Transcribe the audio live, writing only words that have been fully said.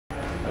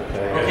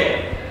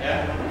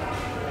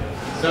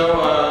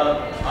So,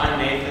 I'm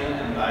Nathan,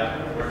 and I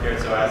work here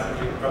at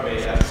SOAS. You probably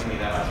haven't seen me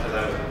that much because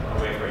I was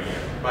away for a year.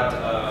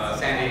 But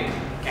Sandy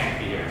can't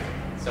be here.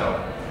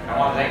 So, I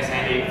want to thank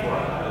Sandy for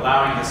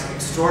allowing this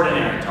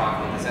extraordinary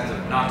talk in the sense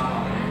of not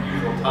on the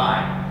usual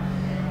time.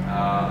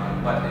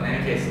 But in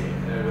any case,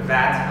 with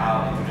that,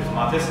 I'll introduce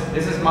Mattis.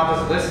 This is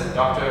Mattis List,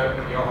 Dr.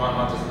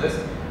 Johann Mattis List,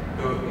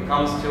 who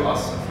comes to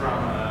us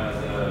from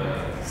the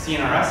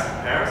CNRS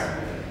in Paris.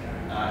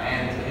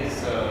 And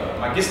his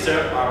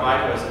Magister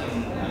Arbeit was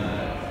in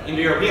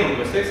Indo-European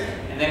linguistics,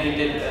 and then he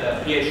did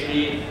a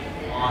PhD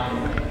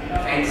on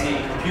fancy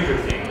computer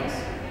things.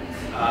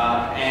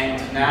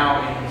 And now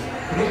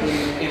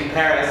in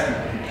Paris,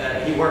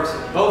 he works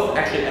both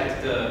actually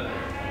at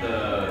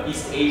the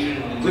East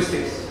Asian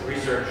linguistics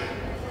research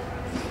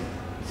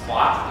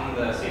slot in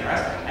the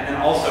CNRS, and then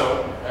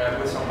also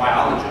with some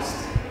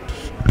biologists.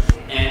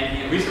 And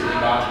he recently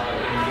got,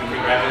 and you can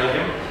congratulate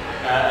him,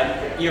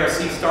 an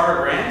ERC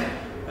Star grant,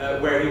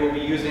 where he will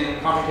be using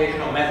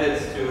computational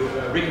methods to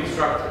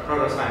reconstruct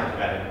Proto-Sino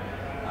Tibetan.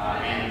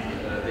 And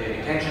the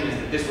intention is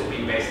that this will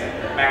be based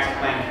at the Max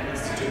Planck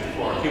Institute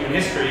for Human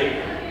History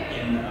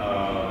in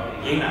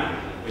Jena,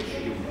 which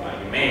you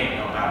may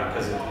know about it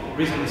because it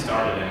recently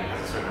started and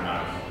has a certain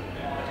amount of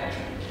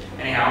attention.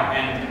 Anyhow,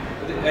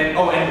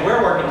 and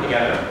we're working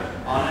together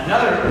on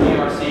another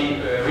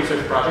ERC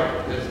research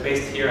project that is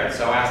based here at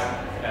SOAS,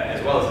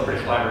 as well as the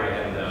British Library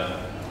and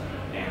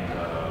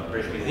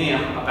British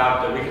Museum,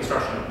 about the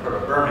reconstruction of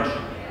Proto-Burmish,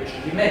 which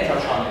we may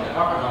touch on in the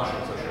talk. I'm not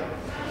so sure.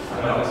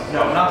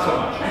 No, not so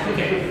much.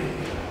 Okay.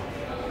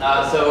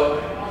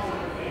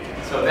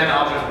 So then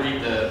I'll just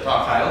read the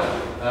talk title.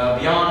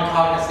 Beyond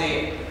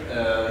Cognacy,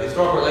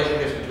 historical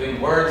relationships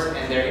between words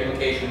and their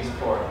implications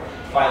for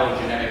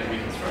phylogenetic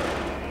reconstruction.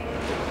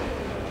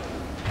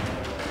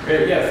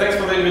 Okay, yeah, thanks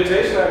for the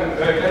invitation. I'm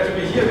very glad to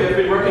be here. We have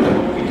been working the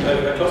whole week.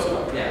 Close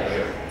enough? Yeah,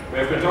 sure. We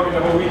have been talking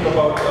the whole week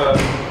about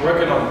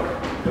working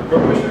on the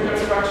Burmish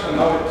reconstruction, and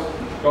now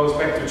it goes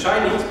back to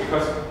Chinese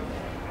because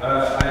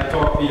I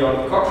talked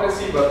beyond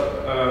Cognacy,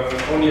 but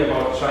only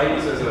about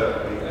Chinese as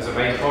a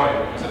main point,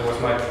 because it was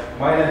my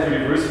minor at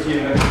university,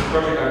 and that's the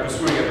project I'm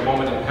pursuing at the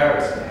moment in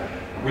Paris,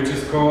 which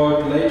is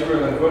called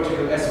Lateral and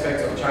Vertical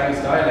Aspects of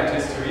Chinese Dialect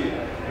History.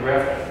 And we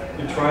have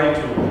been trying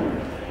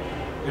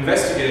to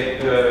investigate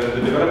the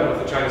development of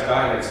the Chinese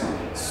dialects,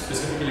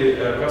 specifically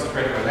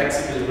concentrating on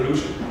lexical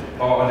evolution,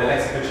 or on the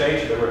lexical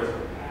change of the word,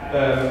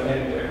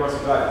 and across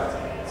the dialects.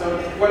 So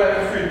what I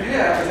have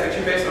prepared is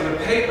actually based on a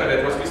paper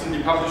that was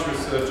recently published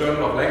with the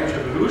Journal of Language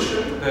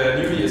Evolution, the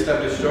newly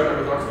established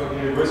journal with Oxford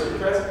University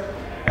Press.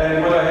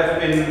 And what I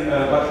have been,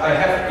 but I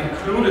have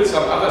included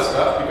some other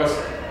stuff because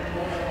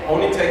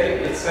only taking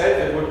it itself,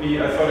 it would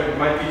be, I thought it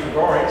might be too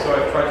boring, so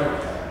I tried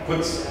to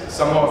put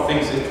some more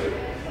things into it.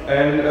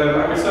 And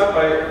I will start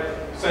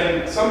by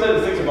saying some little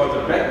things about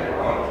the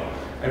background.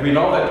 And we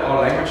know that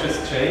our languages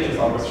change, as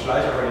August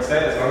Schleicher already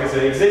said, as long as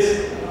they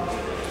exist.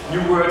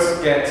 New words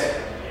get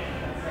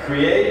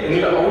created,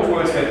 and old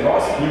words get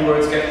lost, new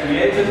words get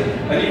created,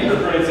 and even the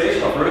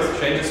pronunciation of words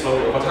changes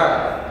slowly over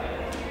time.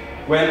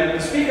 When the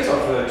speakers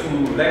of the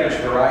two language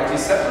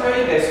varieties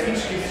separate, their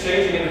speech keeps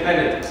changing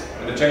independently.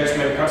 And the changes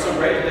may become so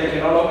great that they can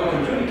no longer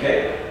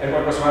communicate, and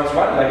what was once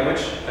one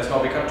language has now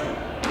become two.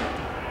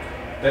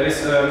 That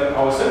is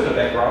our simple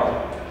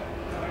background.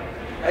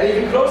 And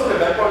even closer to the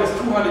background is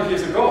 200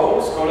 years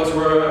ago, scholars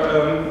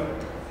were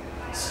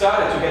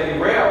started to get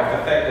aware of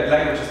the fact that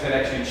languages can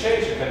actually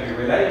change and can be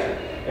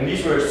related. And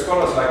these were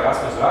scholars like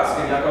Rasmus Rask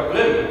and Jakob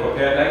Grimm, who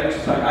compared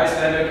languages like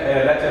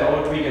Icelandic, Latin,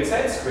 Old Greek, and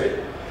Sanskrit,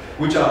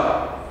 which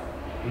are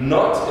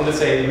not in the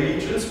same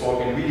regions,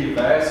 spoken in really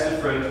vast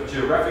different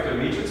geographical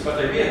regions, but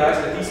they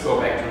realized that these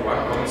go back to one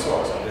common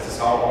source. And this is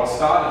how it all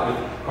started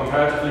with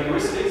comparative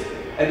linguistics.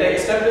 And they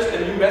established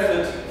a new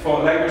method for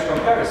language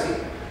comparison,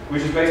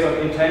 which is based on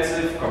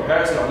intensive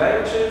comparison of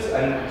languages,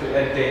 and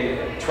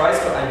they tries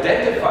to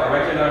identify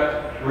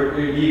regular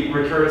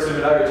recurrent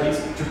similarities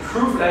to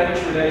prove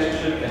language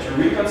relationship and to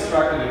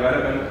reconstruct the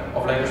development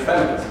of language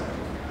families.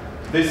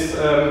 This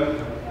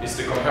is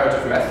the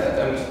comparative method,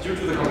 and due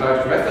to the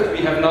comparative method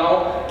we have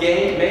now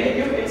gained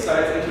many new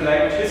insights into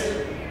language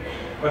history.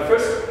 But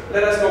first,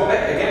 let us go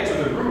back again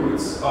to the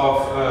roots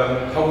of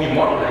how we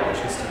model language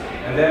history.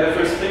 And then the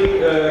first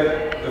thing,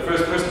 the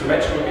first person to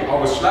mention would be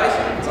August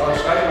Schleicher, because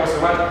August Schleicher was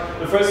the one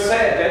who first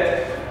said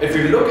that if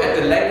we look at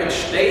the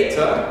language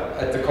data,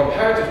 at the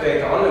comparative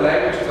data on the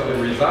languages, or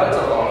the results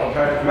of our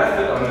comparative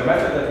method, on the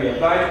method that we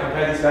apply to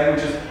compare these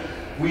languages,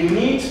 we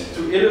need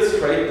to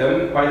illustrate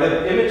them by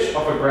the image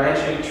of a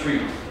branching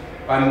tree,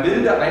 beim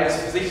Bilde eines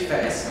sich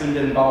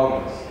verästelnden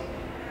Baumes.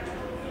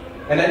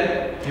 And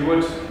then he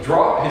would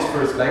draw his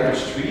first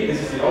language tree. This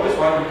is the oldest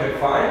one we can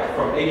find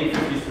from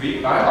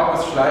 1853 by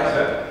August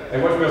Schleicher.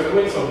 And what we are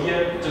doing, so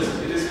here,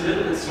 just it is a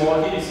little bit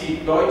small. Here you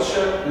see Deutsche,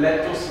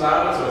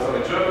 Letto-Slaven, so it's on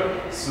the German,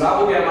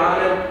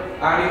 Slavo-Germanen,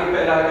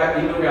 Aryo-Pelaga,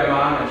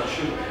 Indo-Germanen.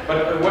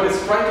 But what is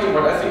striking,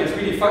 what I think is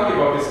really funny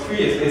about this tree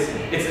is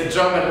it's a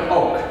German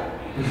oak.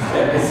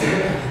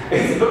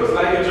 It looks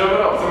like a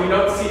German O. So we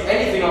don't see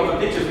anything of the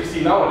pictures we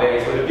see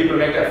nowadays, where the people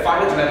make their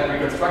phylogenetic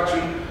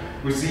reconstruction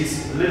with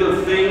these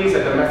little things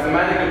and the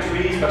mathematical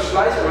trees, but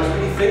Schleicher was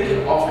really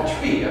thinking of a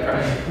tree,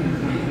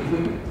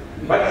 apparently.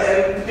 But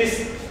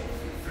this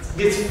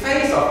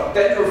phase of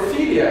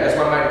dendrophilia, as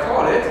one might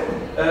call it,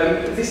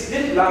 this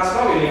didn't last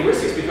long in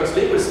linguistics because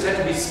linguists tend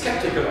to be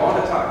skeptical all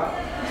the time.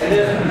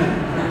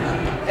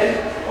 And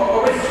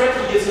already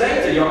 20 years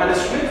later,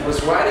 Johannes Schmidt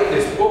was writing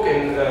this book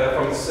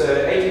from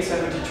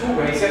 1872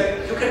 where he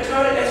said, you can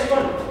turn it as you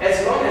want,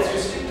 as long as you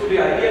stick to the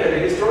idea that the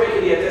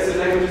historically attested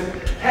languages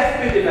have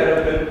been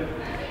developed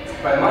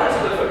by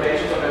multiple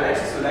formations of an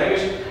ancestral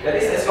language. That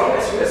is, as long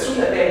as you assume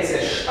that there is a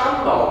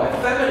Stammbaum, a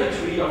family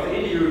tree of the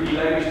Indo-European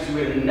languages, you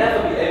will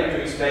never be able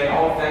to explain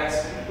all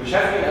facts which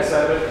have been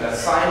asserted in a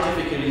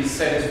scientifically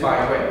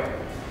satisfying way.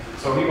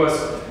 So he was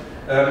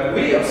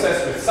really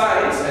obsessed with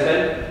science, and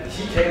then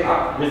he came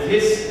up with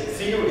his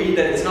theory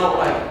that is now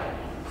like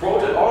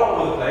quoted all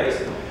over the place,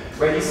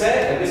 where he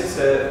said, and this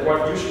is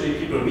what usually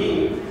people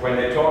mean when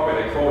they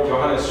quote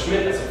Johannes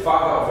Schmidt as the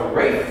father of a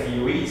wave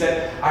theory, he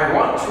said, I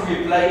want to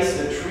replace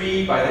the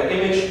tree by the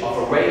image of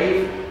a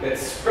wave that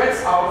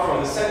spreads out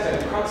from the center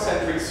in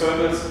concentric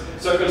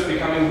circles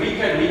becoming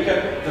weaker and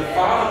weaker the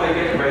farther they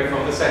get away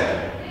from the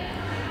center.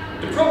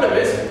 The problem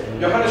is,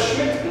 Johannes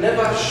Schmidt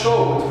never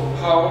showed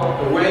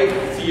how the wave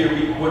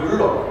theory would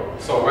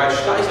look. So while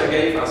Schleicher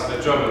gave us the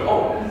German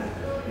O,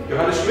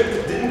 Johannes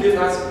Schmidt didn't give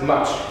us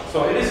much.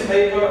 So in his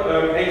paper,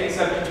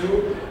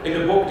 1872, in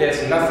the book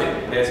there's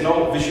nothing. There's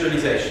no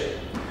visualization.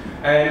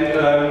 And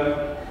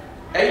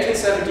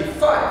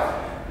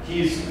 1875,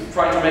 he's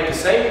trying to make the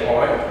same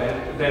point,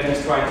 and then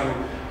he's trying to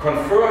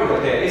confirm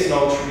that there is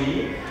no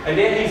tree, and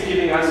then he's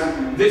giving us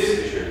this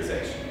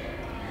visualization.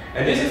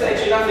 And this is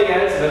actually nothing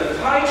else than a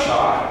pie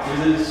chart,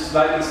 with a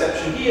slight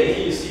exception here.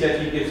 Here you see that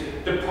he gives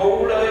the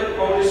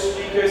Polish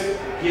speakers,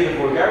 here the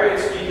Bulgarian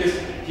speakers,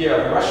 here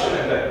the Russian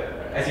and the,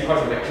 as he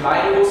calls it, the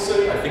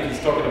Kleinrussen. I think he's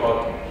talking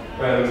about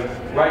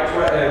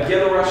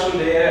Belarusian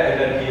there, and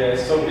then here.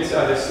 So these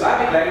are the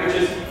Slavic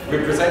languages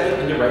represented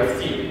in the wave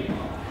theory.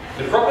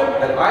 The problem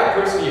that I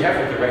personally have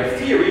with the wave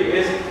theory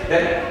is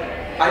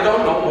that I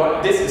don't know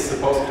what this is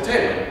supposed to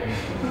tell me.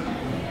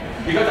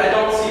 Because I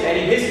don't see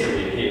any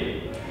history here.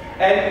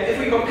 And if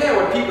we compare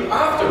what people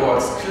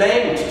afterwards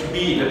claimed to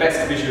be the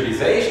best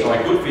visualization or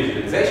a good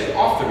visualization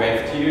of the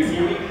wave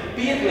theory,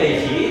 be it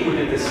Meillet, who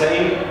did the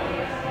same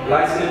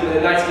nice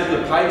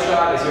little pie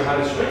chart as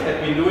Johannes Schmidt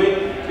had been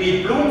doing,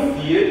 be it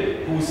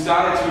Bloomfield, who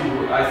started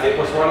to, I think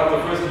was one of the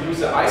first to use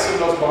the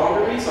isogloss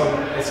boundaries,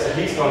 at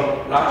least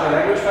on larger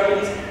language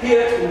families,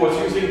 here who was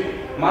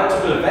using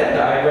multiple Venn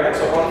diagrams,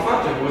 or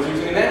Bonfante, who was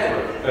using a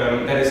network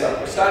that is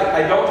started.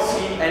 I don't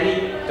see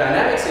any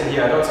dynamics in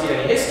here, I don't see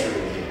any history.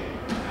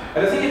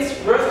 And I think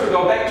it's worth to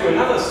go back to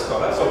another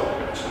scholar. So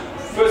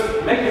first,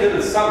 make a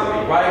little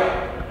summary.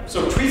 Why?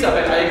 So trees are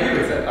bad. I agree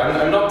with that.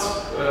 I'm not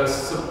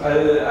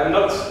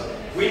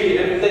really.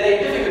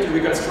 They're difficult to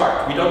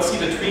reconstruct. We don't see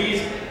the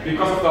trees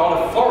because of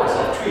all the forest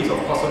of trees of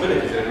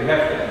possibilities that we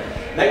have there.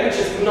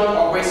 Languages do not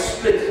always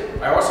split.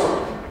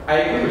 I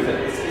agree with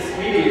that. It's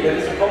really that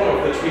is the problem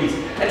of the trees.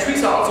 And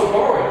trees are also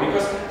boring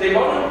because they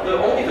model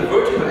only the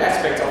vertical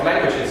aspects of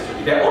language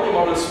history. They only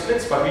model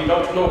splits, but we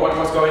don't know what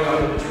was going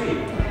on in the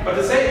tree. But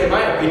the same, in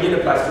my opinion,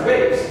 applies to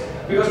waves,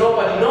 because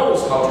nobody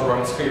knows how to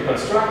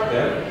reconstruct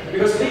them,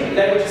 because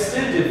languages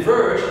still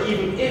diverge,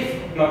 even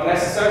if not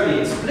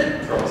necessarily in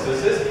split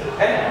processes,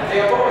 and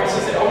they are boring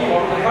since they only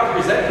model the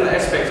horizontal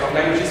aspects of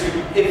language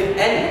history, if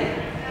any.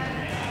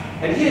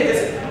 And here it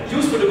is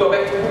useful to go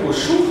back to Hugo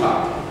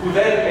Schuchart, who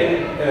then in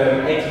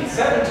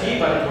 1870,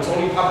 but it was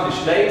only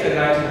published later in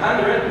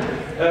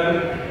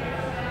 1900,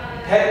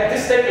 had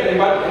this statement in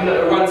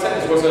one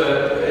sentence. Was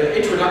an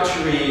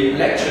introductory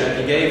lecture that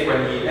he gave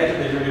when he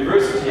entered the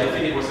university. I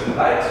think it was in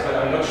Leipzig, but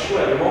I'm not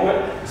sure at the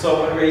moment.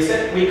 So where he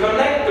said, we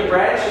connect the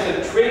branches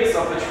and twigs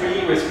of the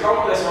tree with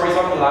countless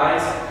horizontal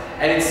lines,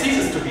 and it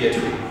ceases to be a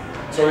tree.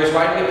 So he was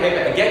writing a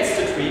paper against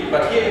the tree,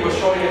 but here he was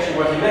showing actually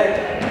what he meant.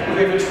 If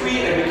we have a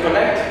tree and we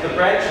connect the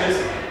branches,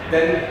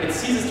 then it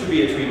ceases to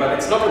be a tree, but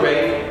it's not a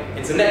wave,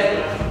 it's a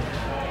network.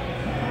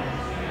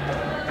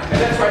 And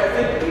that's why I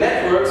think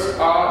networks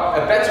are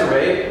a better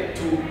way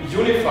to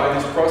unify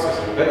these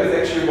processes. That is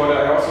actually what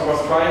I also was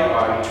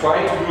I'm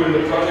trying to do in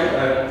the project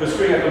I'm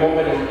pursuing at the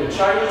moment in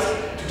Chinese,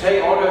 to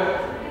take all the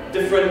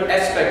different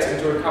aspects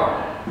into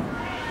account.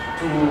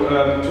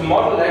 To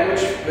model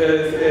language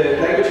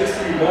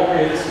history more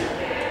realistically.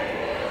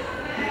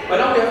 But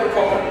now we have a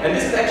problem. And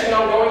this is actually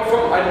now going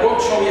from, I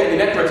won't show you any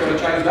networks on the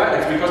Chinese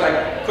dialects because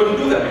I couldn't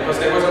do that because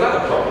there was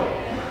another problem.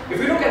 If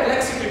we look at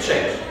lexical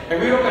change, and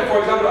we look at, for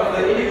example,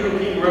 the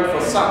Indo-European word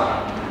for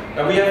sun,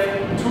 and we have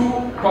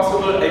two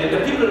possible,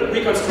 the people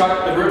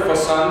reconstruct the word for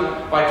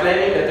sun by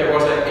claiming that there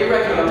was an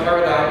irregular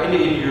paradigm in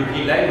the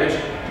Indo-European language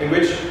in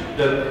which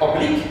the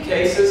oblique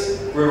cases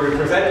were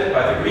represented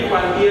by the green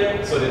one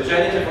here, so the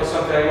genitive or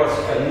something was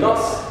a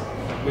nos,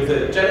 with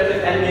a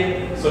genitive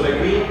ending, so the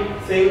green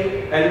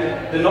thing,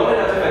 and the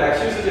nominative and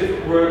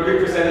accusative were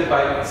represented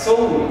by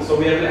soul. So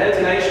we have an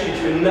alternation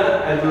between n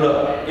and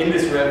l in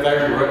this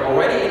very word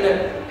already in the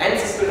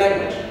ancestor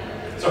language.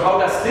 So how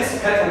does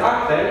this pattern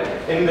up then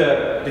in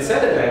the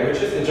descendant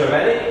languages? In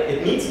Germanic,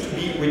 it needs to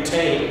be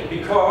retained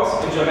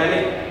because in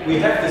Germanic we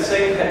have the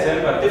same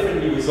pattern but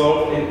differently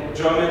resolved in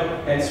German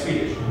and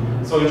Swedish.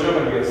 So in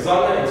German we have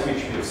Sonne, in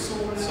Swedish we have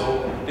Sul,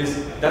 so this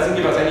doesn't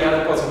give us any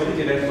other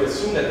possibility than to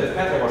assume that the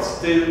pattern was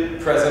still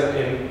present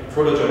in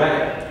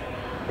Proto-Germanic.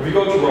 If we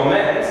go to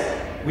Romance,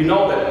 we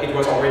know that it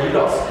was already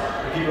lost.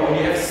 People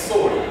only have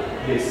Sol,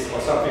 List, or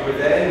something with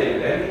the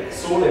ending, and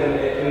Sol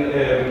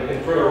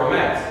in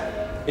Proto-Romance.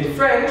 In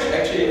French,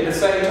 actually, at the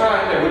same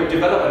time, they would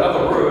develop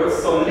another word,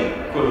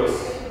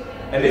 soliculus.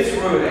 And this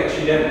word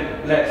actually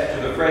then led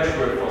to the French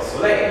word for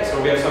soleil.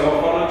 So we have some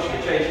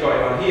morphological change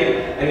going on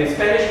here. And in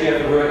Spanish, we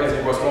have the word as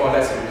it was more or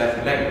less in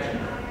Latin language.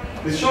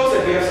 This shows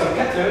that we have some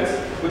patterns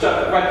which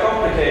are quite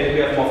complicated.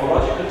 We have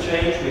morphological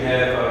change, we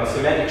have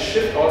semantic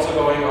shift also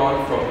going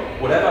on from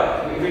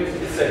whatever.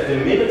 It's a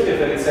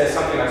diminutive and it says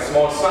something like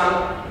small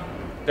sun.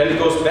 Then it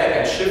goes back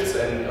and shifts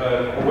and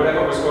or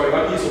whatever was going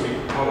on here, so we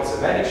call it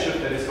semantic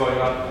shift that is going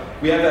on.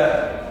 We have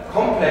a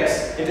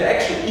complex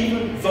interaction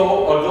even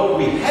though, although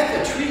we have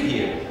a tree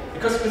here,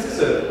 because this is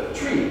a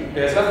tree,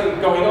 there's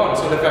nothing going on,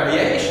 so the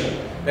variation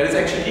that is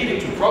actually leading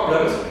to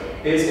problems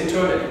is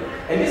internal.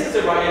 And this is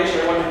the variation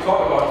I want to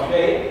talk about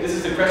today. This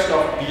is the question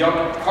of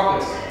beyond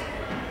cognacy.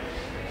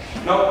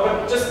 Now,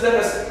 but just let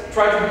us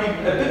try to be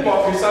a bit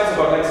more precise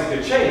about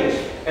lexical change.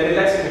 And in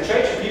lexical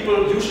change,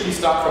 people usually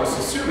start from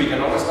Saussure. We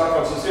can always start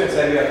from Saussure and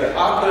say we have the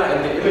arbre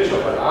and the image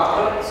of an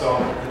arbre, so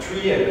the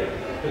tree, and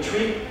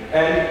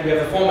we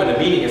have the form and the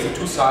meaning as the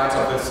two sides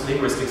of this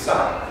linguistic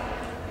sign.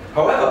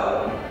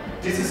 However,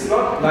 this is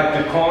not like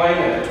the coin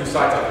and the two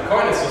sides of the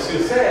coin, as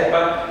Saussure said,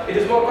 but it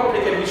is more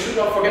complicated. We should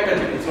not forget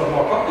that it's not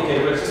more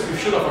complicated, but it's just we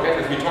should not forget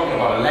that we're talking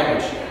about a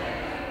language here.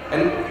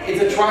 And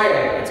it's a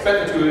triangle. It's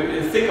better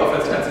to think of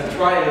it as a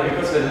triangle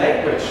because the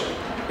language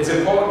is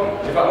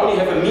important. If I only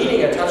have a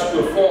meaning attached to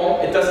a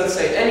form, it doesn't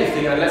say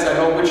anything unless I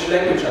know which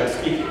language I'm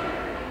speaking.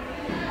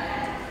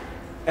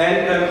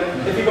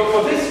 And if we go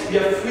for this, we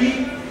have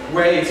three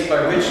ways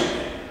by which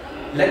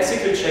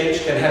lexical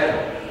change can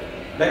happen.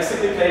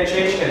 Lexical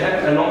change can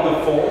happen along the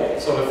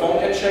form, so the form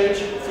can change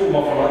through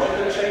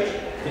morphological change.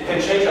 It can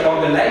change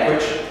along the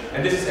language,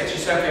 and this is actually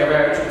something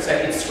where I would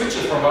say it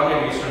switches from one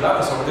language to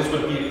another, so this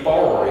would be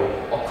borrowing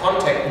or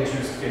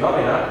contact-induced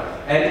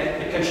phenomena, and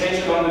it can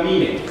change along the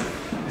meaning.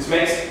 This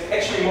makes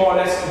actually more or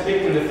less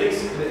depicting the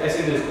things as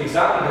in the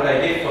example that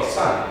I gave for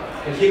sun.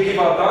 And here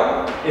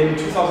Givardin, in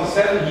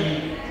 2007,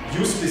 he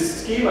used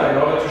this schema in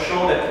order to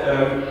show that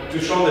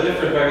the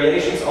different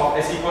variations of,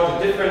 as he calls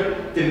it,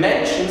 different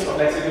dimensions of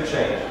lexical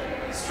change.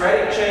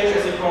 Stratic change,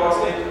 as he calls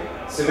it,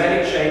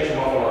 semantic change, and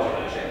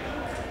morphological change.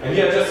 And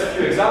here are just a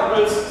few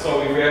examples.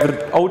 So we have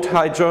an old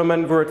High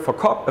German word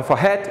for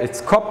head,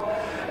 it's Kopf,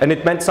 and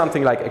it meant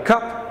something like a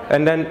cup.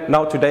 And then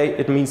now today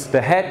it means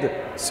the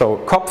head, so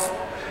Kopf.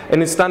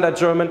 And in standard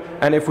German,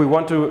 and if we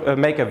want to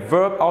make a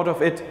verb out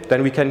of it,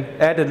 then we can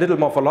add a little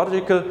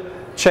morphological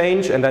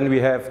change, and then we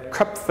have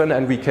Köpfen,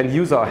 and we can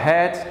use our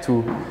head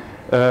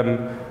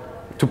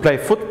to play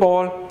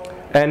football.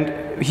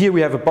 And here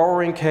we have a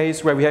borrowing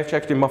case where we have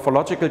actually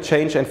morphological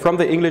change, and from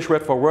the English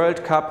word for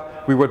World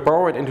Cup, we would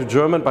borrow it into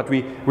German, but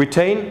we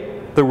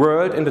retain the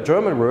word in the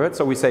German word,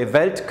 so we say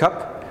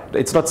Weltcup.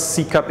 It's not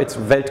C-Cup, it's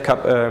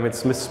Weltcup,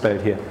 it's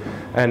misspelled here.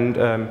 And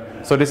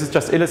so this is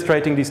just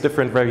illustrating these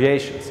different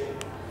variations.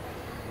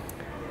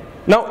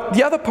 Now,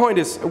 the other point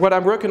is, what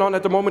I'm working on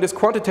at the moment is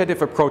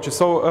quantitative approaches.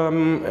 So,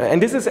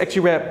 and this is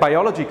actually where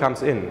biology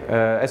comes in.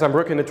 As I'm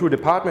working in two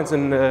departments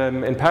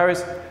in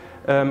Paris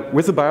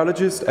with a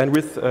biologist and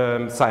with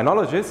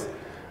cyanologists,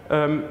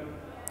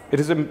 it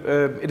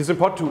is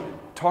important to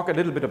talk a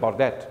little bit about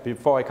that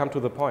before I come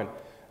to the point.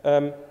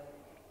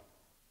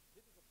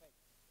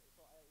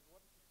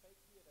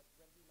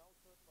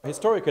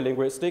 Historical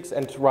linguistics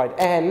and write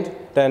 "and",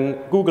 then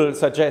Google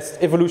suggests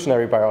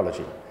evolutionary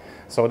biology.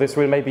 So this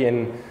will maybe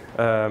in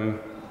 10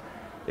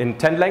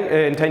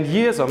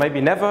 years or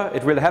maybe never,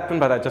 it will happen,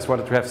 but I just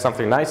wanted to have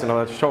something nice in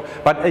order to show.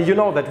 But you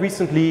know that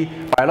recently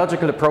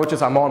biological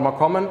approaches are more and more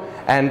common,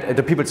 and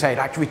the people say,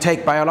 like, we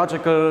take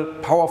biological,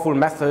 powerful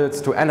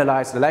methods to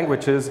analyze the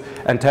languages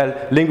and tell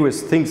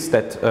linguists things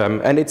that,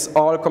 and it's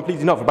all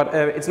completely novel, but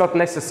it's not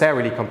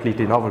necessarily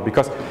completely novel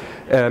because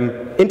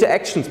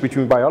interactions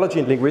between biology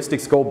and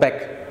linguistics go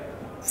back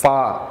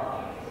far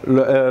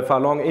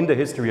long in the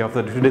history of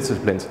the two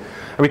disciplines.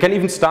 And we can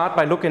even start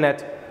by looking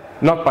at,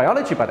 not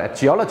biology, but at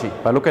geology,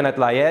 by looking at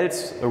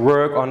Lyell's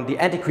work on the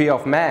Antiquity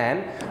of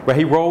Man, where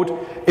he wrote,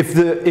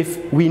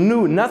 if we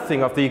knew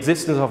nothing of the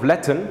existence of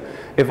Latin,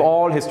 if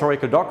all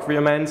historical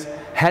documents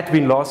had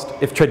been lost,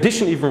 if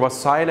tradition even was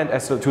silent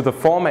as to the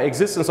former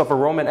existence of a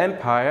Roman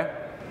Empire,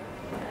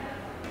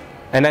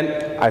 and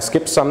then I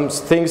skipped some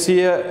things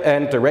here,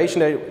 and the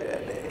rationale,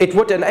 it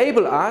would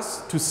enable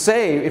us to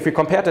say, if we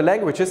compare the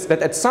languages,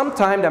 that at some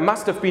time there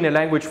must have been a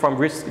language from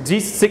which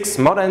these 6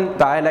 modern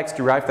dialects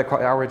derive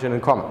their origin in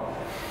common.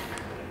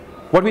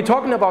 What we're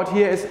talking about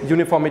here is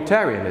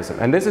uniformitarianism,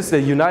 and this is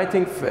the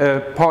uniting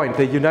point,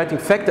 the uniting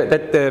factor,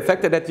 the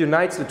factor that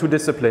unites the two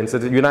disciplines,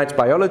 that unites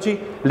biology,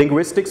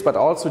 linguistics, but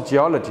also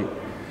geology.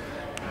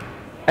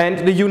 And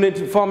the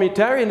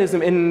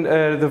uniformitarianism in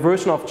the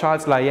version of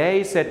Charles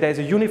Layet said there's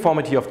a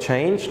uniformity of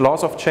change.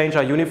 Laws of change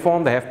are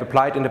uniform. They have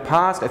applied in the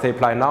past, as they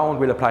apply now and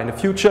will apply in the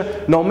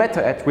future, no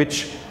matter at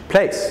which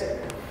place.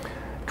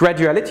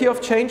 Graduality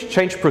of change.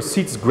 Change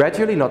proceeds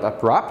gradually, not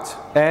abrupt.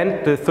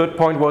 And the third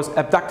point was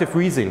abductive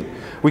reasoning.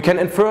 We can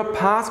infer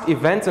past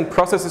events and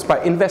processes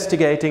by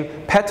investigating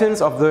patterns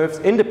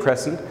observed in the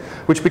present,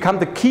 which become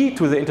the key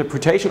to the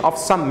interpretation of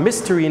some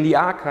mystery in the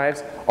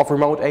archives of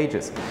remote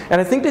ages. And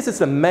I think this is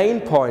the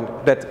main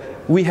point that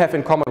we have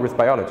in common with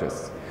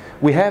biologists.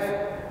 We have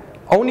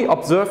only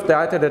observed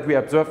data that we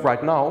observe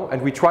right now,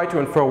 and we try to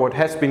infer what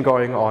has been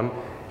going on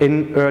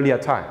in earlier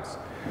times.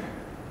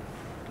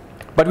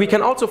 But we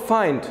can also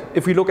find,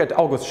 if we look at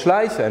August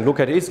Schleicher and look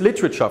at his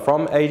literature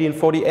from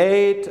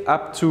 1848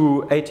 up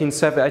to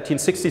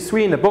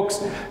 1863 in the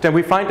books, then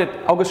we find that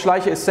August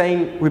Schleicher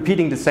is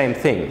repeating the same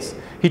things.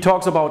 He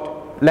talks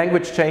about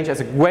language change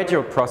as a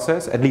gradual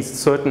process, at least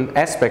certain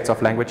aspects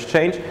of language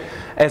change,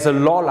 as a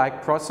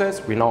law-like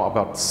process. We know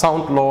about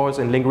sound laws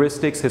in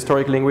linguistics,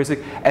 historical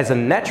linguistics, as a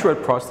natural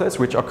process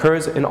which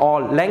occurs in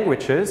all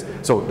languages.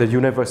 So the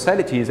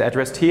universality is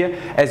addressed here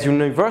as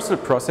universal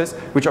process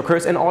which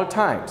occurs in all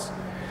times.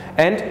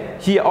 And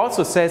he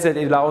also says that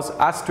it allows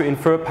us to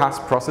infer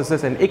past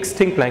processes in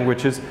extinct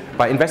languages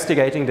by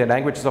investigating the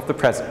languages of the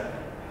present.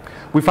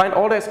 We find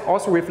all this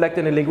also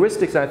reflected in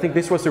linguistics, and I think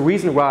this was the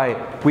reason why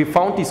we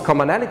found these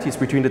commonalities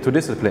between the two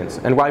disciplines,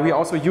 and why we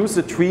also use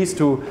the trees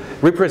to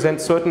represent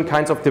certain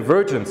kinds of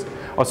divergence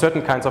or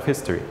certain kinds of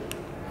history.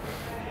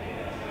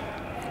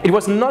 It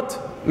was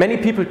not, many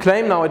people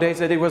claim nowadays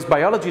that it was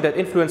biology that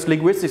influenced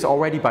linguistics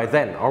already by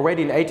then.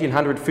 Already in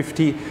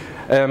 1850,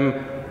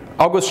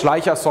 August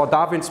Schleicher saw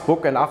Darwin's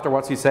book, and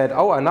afterwards he said,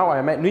 oh, now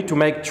I need to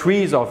make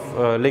trees of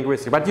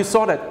linguistics. But you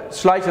saw that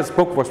Schleicher's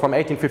book was from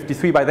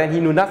 1853. By then he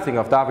knew nothing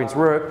of Darwin's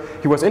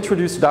work. He was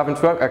introduced to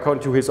Darwin's work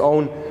according to his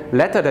own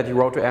letter that he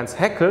wrote to Ernst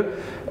Haeckel.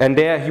 And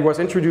there he was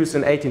introduced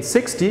in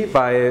 1860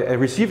 by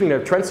receiving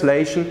a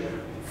translation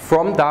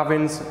from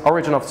Darwin's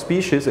Origin of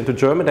Species into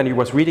German, and he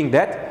was reading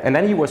that, and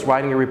then he was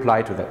writing a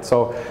reply to that.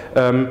 So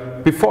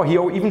before, he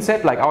even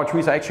said, like, our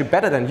trees are actually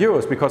better than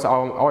yours because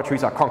our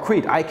trees are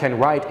concrete. I can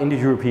write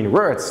Indo-European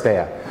words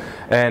there.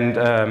 And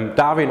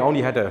Darwin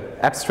only had an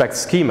abstract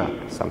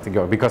schema, something,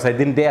 because I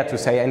didn't dare to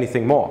say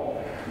anything more.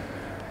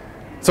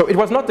 So it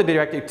was not the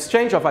direct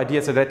exchange of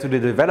ideas that led to the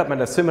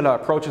development of similar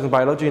approaches in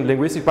biology and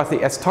linguistics, but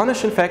the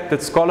astonishing fact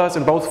that scholars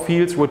in both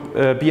fields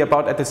would be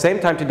about at the same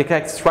time to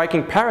detect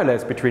striking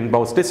parallels between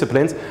both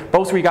disciplines,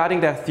 both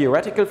regarding their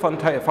theoretical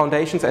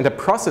foundations and the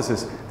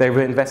processes they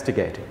were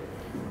investigating.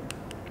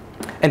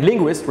 And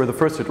linguists were the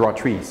first to draw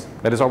trees.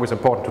 That is always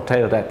important to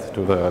tell that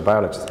to the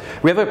biologists.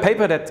 We have a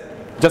paper that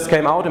just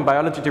came out in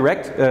Biology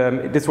Direct.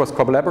 This was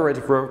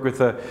collaborative work with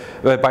the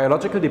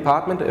biological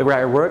department where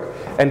I work,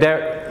 and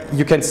there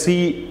you can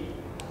see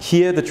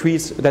here the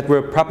trees that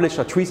were published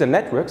are trees and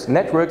networks.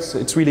 Networks,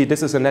 it's really,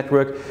 this is a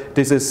network,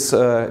 this is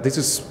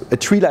a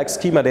tree-like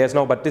schema there's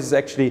no, but this is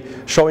actually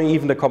showing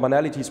even the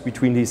commonalities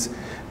between these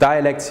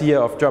dialects here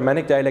of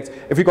Germanic dialects.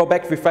 If we go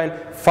back, we find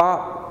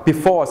far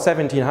before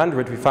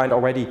 1700, we find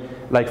already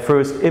like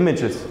first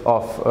images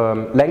of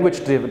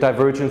language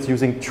divergence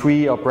using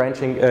tree or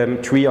branching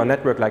tree or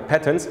network-like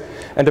patterns,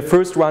 and the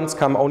first ones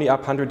come only up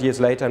 100 years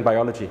later in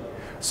biology.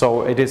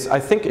 So it is, I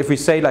think if we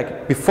say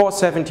like before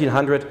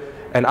 1700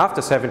 and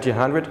after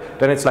 1700,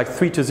 then it's like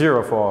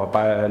 3-0 for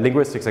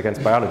linguistics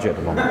against biology at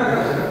the moment.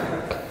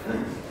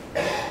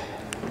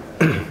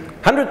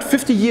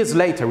 150 years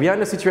later, we are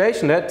in a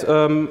situation that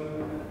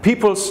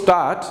people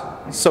start,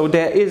 so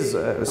there is,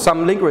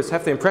 some linguists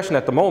have the impression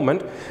at the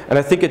moment, and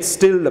I think it's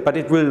still, but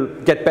it will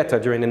get better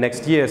during the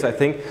next years, I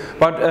think.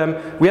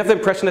 But we have the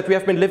impression that we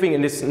have been living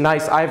in this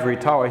nice ivory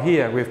tower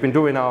here. We've been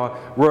doing our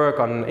work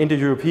on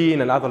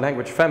Indo-European and other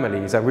language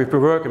families, and we've been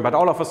working, but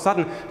all of a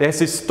sudden there's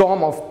this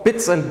storm of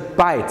bits and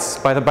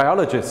bytes by the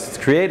biologists,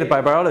 created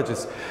by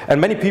biologists, and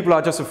many people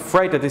are just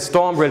afraid that this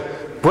storm will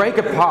break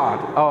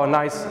apart our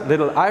nice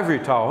little ivory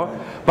tower.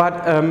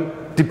 But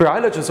the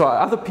biologists or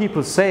other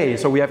people say,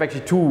 so we have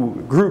actually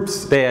two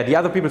groups there, the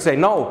other people say,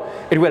 no,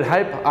 it will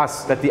help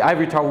us that the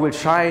ivory tower will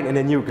shine in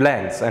a new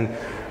glance and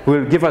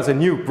will give us a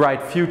new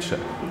bright future.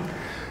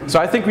 So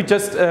I think we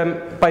just,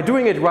 by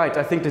doing it right,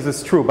 I think this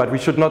is true, but we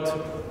should not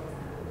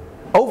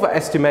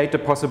overestimate the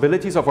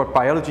possibilities of what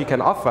biology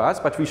can offer us,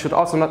 but we should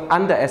also not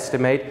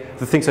underestimate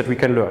the things that we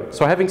can learn.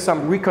 So having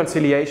some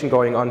reconciliation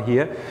going on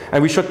here,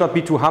 and we should not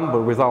be too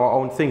humble with our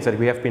own things that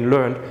we have been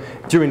learned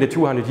during the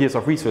 200 years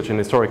of research in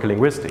historical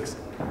linguistics.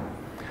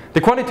 The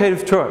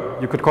quantitative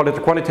turn, you could call it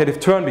the quantitative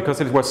turn because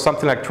it was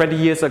something like 20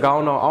 years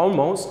ago now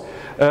almost.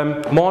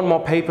 More and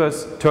more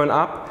papers turn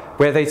up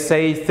where they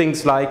say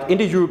things like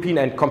Indo-European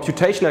and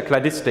computational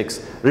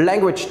cladistics,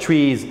 language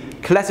trees,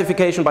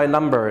 classification by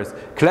numbers,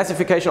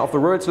 classification of the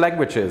world's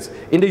languages,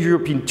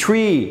 Indo-European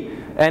tree,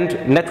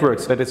 and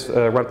networks. That is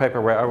one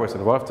paper where I was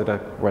involved,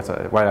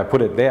 why I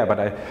put it there, but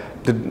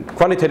the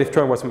quantitative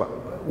term was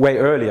way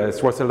earlier.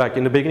 It was like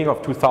in the beginning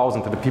of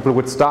 2000 that the people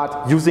would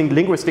start using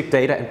linguistic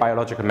data and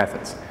biological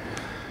methods.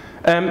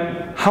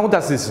 How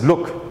does this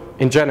look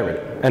in general?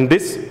 And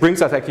this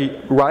brings us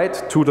actually right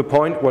to the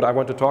point what I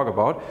want to talk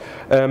about.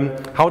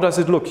 How does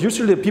it look?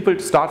 Usually people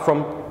start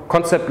from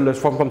concept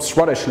list, from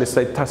SWOT lists.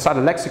 They start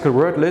a lexical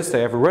word list,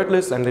 they have a word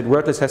list, and the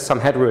word list has some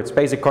head words,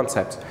 basic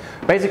concepts.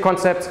 Basic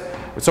concepts,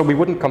 so we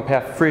wouldn't compare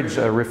fridge,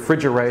 a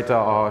refrigerator,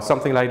 or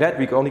something like that.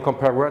 We can only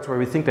compare words where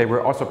we think they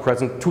were also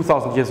present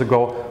 2,000 years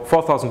ago,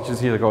 4,000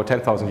 years ago,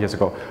 10,000 years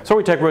ago. So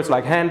we take words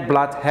like hand,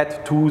 blood,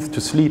 head, tooth, to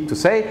sleep, to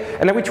say,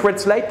 and then we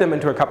translate them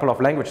into a couple of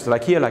languages,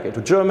 like here, like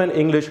into German,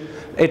 English,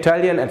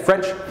 Italian, and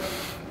French.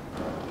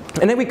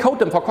 And then we code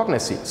them for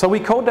cognacy. So we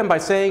code them by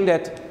saying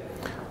that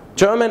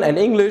German and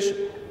English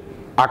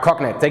are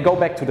cognate. They go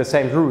back to the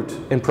same root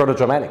in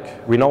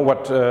Proto-Germanic. We know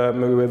what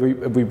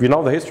we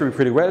know the history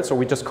pretty well, so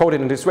we just code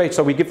it in this way.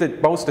 So we give it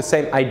both the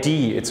same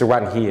ID. It's a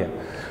one here.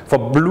 For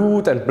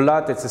Blut and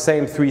blood, it's the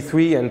same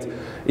 3-3, and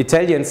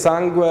Italian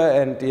sangue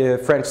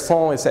and French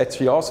sang is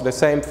actually also the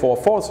same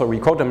 4-4. So we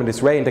code them in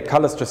this way, and the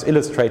colors just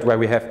illustrate where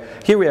we have.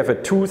 Here we have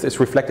a tooth is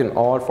reflected in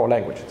all 4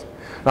 languages.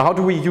 Now, how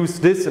do we use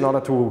this in order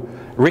to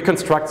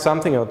reconstruct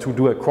something or to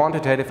do a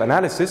quantitative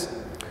analysis?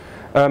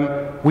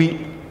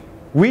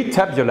 We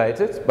tabulate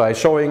it by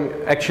showing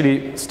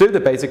actually still the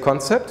basic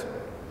concept,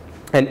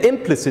 and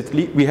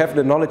implicitly we have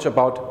the knowledge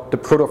about the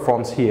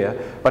protoforms here,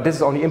 but this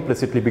is only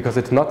implicitly because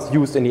it's not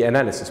used in the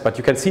analysis. But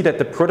you can see that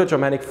the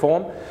Proto-Germanic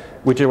form,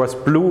 which was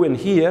blue in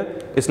here,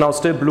 is now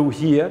still blue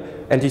here,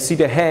 and you see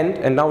the hand,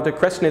 and now the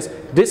question is,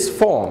 this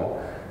form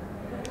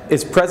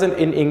is present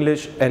in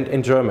English and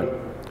in German,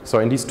 so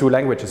in these 2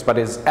 languages, but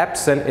is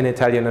absent in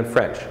Italian and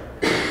French.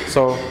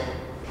 So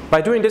by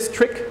doing this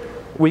trick,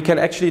 we can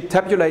actually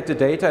tabulate the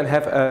data and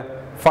have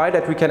a file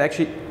that we can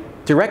actually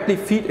directly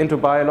feed into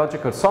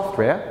biological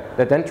software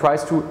that then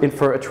tries to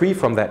infer a tree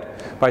from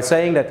that by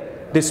saying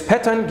that this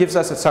pattern gives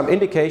us some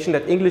indication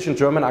that English and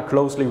German are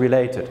closely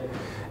related.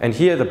 And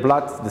here the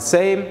blood the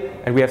same,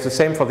 and we have the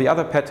same for the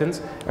other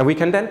patterns, and we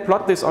can then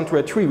plot this onto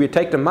a tree. We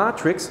take the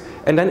matrix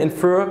and then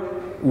infer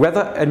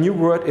whether a new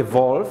word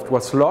evolved,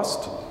 was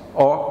lost,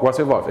 or was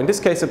evolved. In this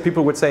case, the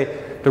people would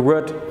say the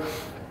word,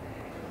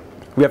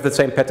 we have the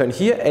same pattern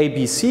here, A,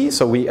 B, C,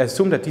 so we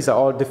assume that these are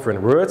all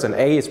different words, and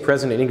A is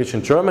present in English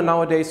and German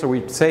nowadays, so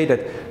we say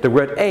that the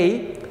word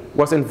A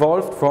was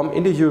involved from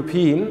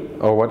Indo-European,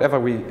 or whatever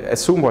we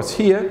assume was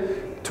here,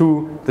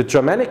 to the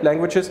Germanic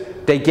languages.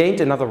 They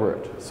gained another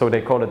word, so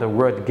they call it a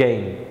word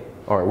gain,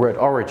 or a word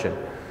origin.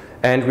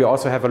 And we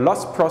also have a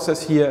lost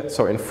process here,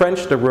 so in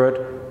French the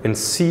word in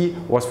C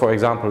was, for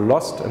example,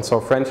 lost, and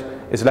so French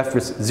is left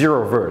with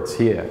 0 words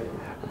here.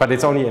 But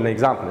it's only an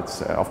example.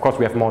 It's, of course,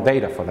 we have more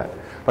data for that.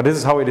 But this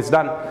is how it is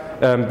done,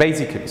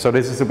 basically. So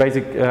this is the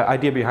basic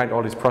idea behind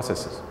all these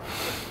processes.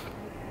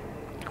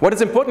 What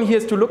is important here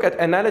is to look at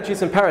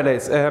analogies and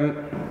parallels.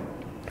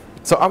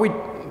 So are we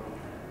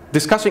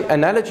discussing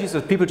analogies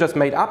that people just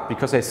made up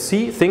because they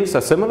see things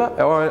are similar,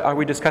 or are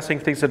we discussing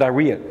things that are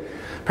real?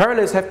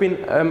 Parallels have been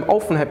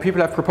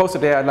people have proposed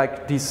that there are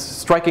like these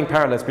striking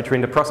parallels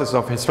between the process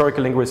of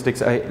historical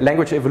linguistics,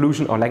 language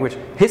evolution, or language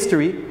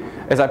history,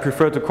 as I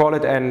prefer to call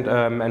it,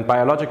 and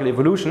biological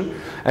evolution.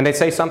 And they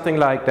say something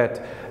like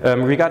that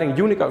regarding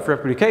unit of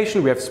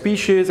replication, we have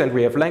species and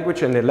we have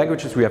language, and in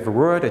languages we have a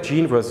word, a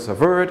gene versus a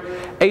word.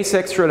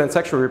 Asexual and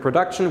sexual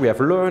reproduction, we have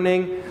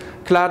learning,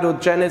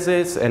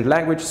 cladogenesis and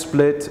language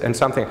split and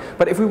something.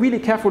 But if we really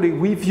carefully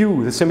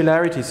review the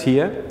similarities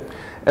here,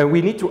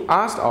 we need to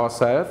ask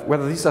ourselves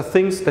whether these are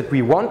things that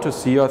we want to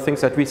see or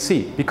things that we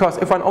see. Because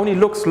if one only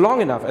looks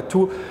long enough at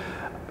 2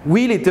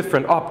 really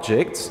different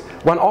objects,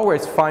 one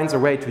always finds a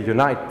way to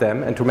unite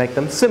them and to make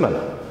them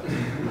similar.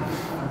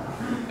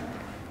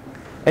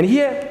 And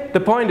here the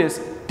point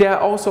is, there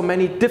are also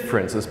many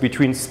differences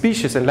between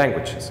species and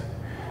languages.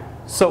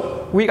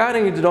 So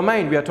regarding the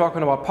domain, we are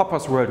talking about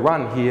Popper's World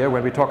 1 here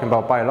when we're talking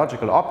about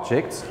biological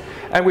objects,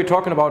 and we're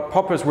talking about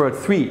Popper's World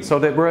 3, so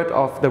the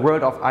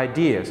world of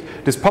ideas.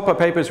 This Popper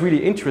paper is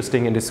really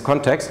interesting in this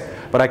context,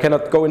 but I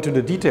cannot go into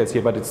the details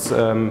here, but it's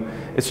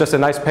just a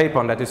nice paper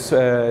on that. It's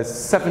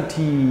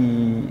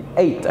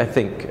 78, I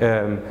think,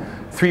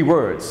 3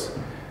 words.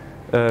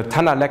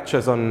 Tanner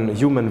lectures on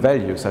human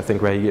values, I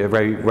think, where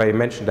he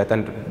mentioned that,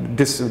 and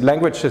this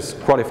language is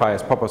qualified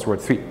as Popper's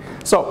Word 3.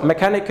 So,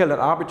 mechanical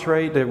and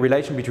arbitrary, the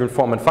relation between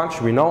form and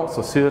function, we know.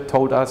 So, Cyr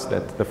told us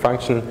that the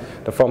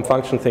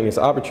form-function thing is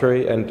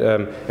arbitrary, and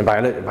in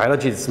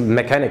biology it's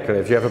mechanical.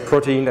 If you have a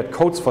protein that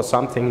codes for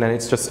something, then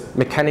it's just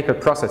mechanical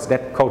process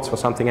that codes for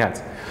something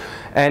else.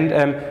 And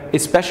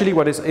especially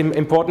what is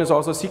important is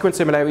also sequence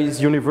similarity is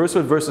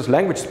universal versus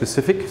language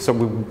specific. So,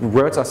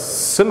 words are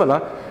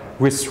similar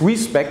with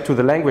respect to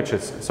the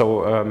languages.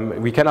 So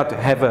we cannot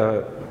have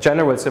a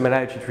general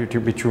similarity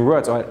between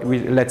words, or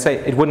let's say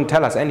it wouldn't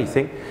tell us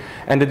anything.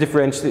 And the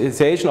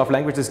differentiation of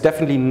language is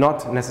definitely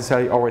not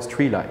necessarily always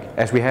tree-like.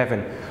 As we have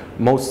in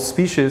most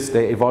species,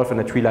 they evolve in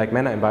a tree-like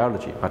manner in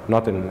biology, but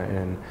not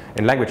in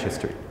language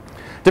history.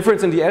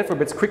 Difference in the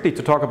alphabets, quickly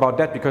to talk about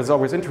that, because it's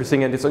always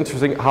interesting, and it's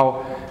interesting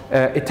how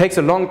it takes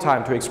a long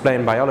time to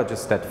explain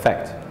biologists that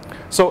fact.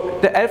 So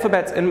the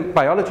alphabets in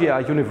biology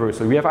are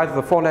universal. We have either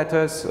the 4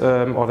 letters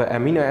or the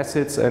amino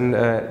acids and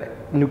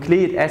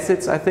nucleic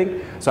acids, I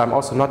think. So I'm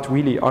also not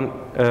really on,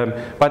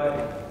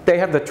 but they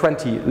have the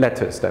 20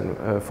 letters then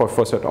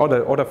for certain,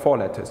 or the 4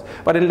 letters.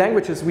 But in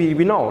languages, we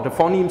know the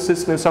phoneme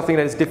system is something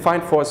that is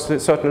defined for a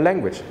certain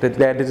language, that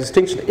there is a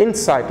distinction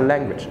inside the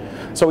language.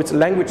 So it's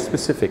language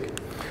specific.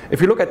 If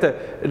you look at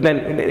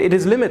then it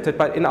is limited,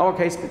 but in our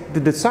case,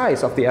 the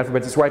size of the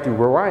alphabet is widely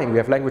varying. We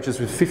have languages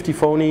with 50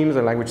 phonemes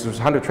and languages with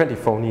 120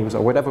 phonemes, or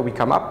whatever we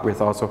come up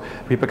with also,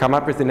 people come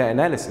up with in their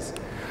analysis.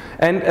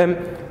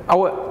 And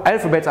our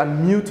alphabets are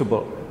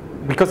mutable,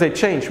 because they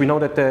change. We know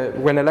that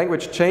when a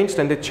language changes,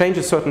 then it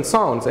changes certain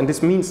sounds, and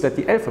this means that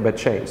the alphabet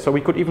changed. So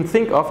we could even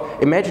think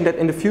of, imagine that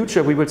in the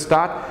future we will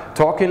start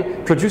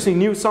producing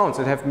new sounds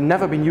that have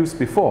never been used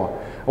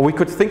before. Or we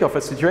could think of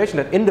a situation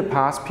that in the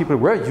past people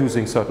were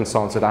using certain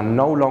sounds that are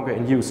no longer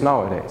in use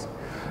nowadays.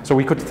 So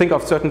we could think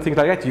of certain things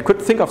like that. You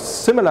could think of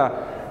similar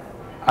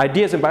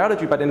ideas in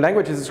biology, but in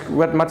languages it's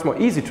much more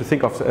easy to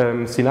think of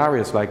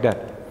scenarios like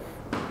that.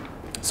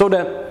 So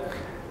the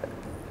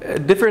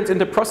difference in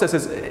the process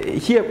is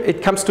here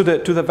it comes to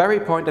the very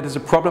point that is a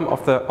problem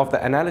of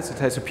the analysis,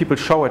 as people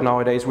show it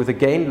nowadays, with the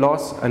gain,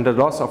 loss, and the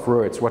loss of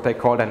words, what they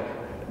call then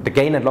the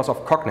gain and loss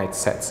of cognate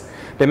sets.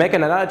 They make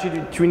an analogy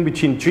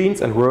between genes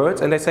and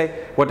words, and they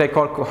say what they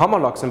call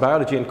homologs in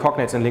biology and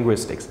cognates in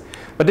linguistics.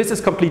 But this is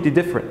completely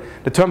different.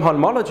 The term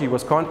homology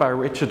was coined by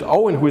Richard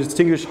Owen, who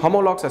distinguished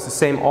homologs as the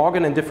same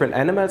organ in different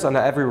animals under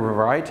every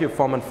variety of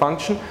form and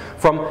function,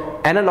 from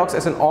analogs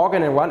as an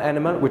organ in one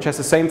animal which has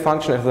the same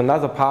function as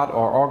another part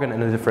or organ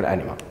in a different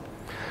animal.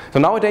 So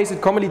nowadays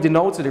it commonly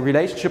denotes the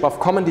relationship of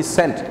common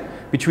descent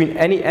between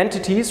any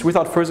entities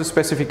without further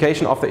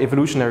specification of the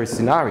evolutionary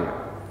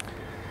scenario.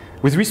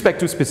 With respect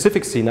to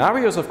specific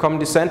scenarios of common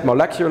descent,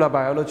 molecular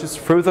biologists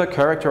further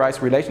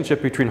characterize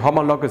relationship between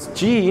homologous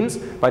genes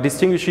by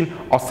distinguishing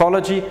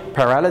orthology,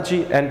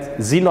 paralogy, and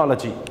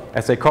xenology,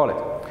 as they call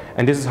it.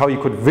 And this is how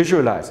you could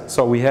visualize it.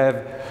 So we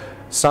have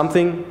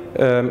something,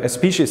 a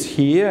species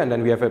here, and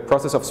then we have a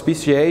process of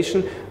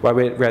speciation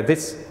where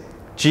this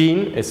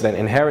gene is then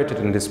inherited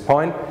in this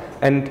point,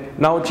 and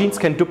now genes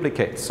can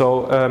duplicate.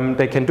 So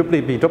they can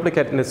be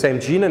duplicated in the same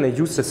gene, and they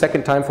use the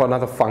second time for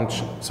another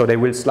function. So they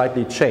will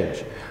slightly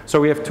change. So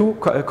we have 2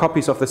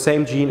 copies of the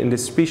same gene in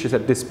this species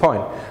at this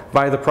point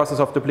via the process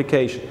of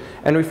duplication.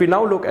 And if we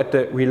now look at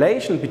the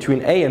relation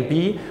between A and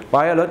B,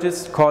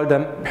 biologists call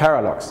them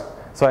paralogs.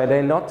 So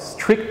they're not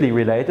strictly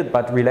related,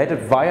 but related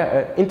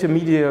via an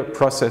intermediate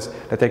process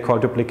that they call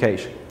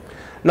duplication.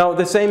 Now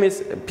the same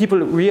is, people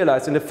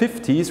realized in the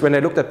 50s when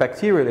they looked at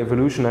bacterial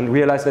evolution and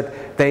realized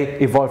that they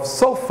evolved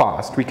so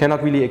fast, we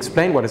cannot really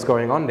explain what is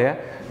going on there,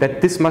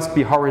 that this must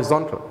be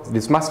horizontal.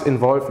 This must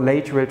involve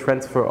lateral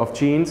transfer of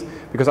genes,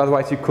 because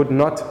otherwise you could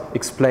not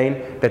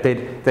explain that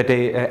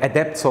they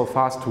adapt so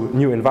fast to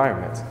new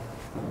environments.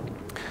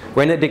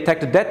 When they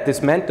detected that,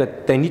 this meant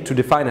that they need to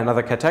define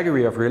another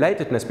category of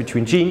relatedness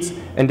between genes,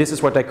 and this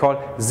is what they call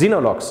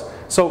xenologs.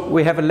 So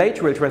we have a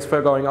lateral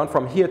transfer going on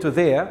from here to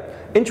there,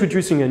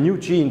 introducing a new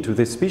gene to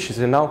this species.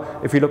 And now,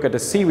 if we look at the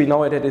C, we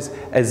know it is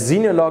a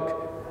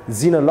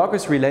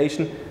xenologous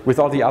relation with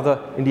all the other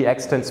in the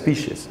extant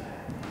species.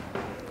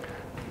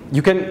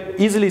 You can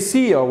easily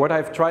see, or what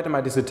I've tried in my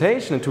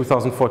dissertation in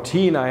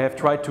 2014, I have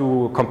tried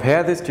to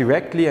compare this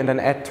directly and then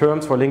add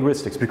terms for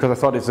linguistics, because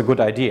I thought it's a good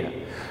idea.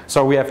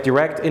 So we have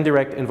direct,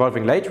 indirect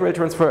involving lateral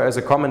transfer as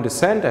a common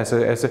descent,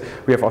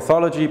 we have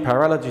orthology,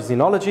 paralogy,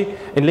 xenology.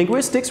 In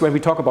linguistics, when we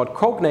talk about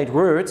cognate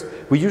words,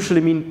 we usually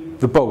mean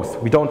the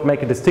both. We don't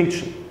make a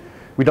distinction.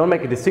 We don't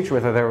make a distinction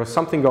whether there is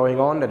something going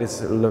on that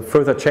is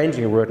further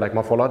changing a word, like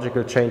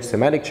morphological change,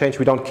 semantic change.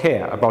 We don't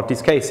care about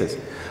these cases.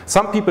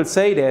 Some people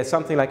say there is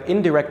something like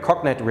indirect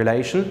cognate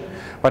relation,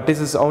 but this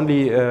is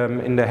only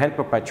in the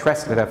handbook by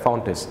Trest that I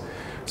found this.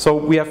 So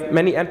we have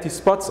many empty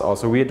spots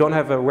also. We don't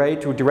have a way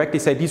to directly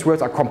say these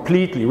words are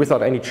completely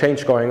without any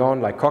change going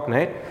on, like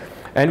cognate.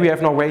 And we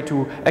have no way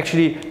to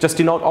actually just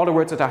denote all the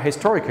words that are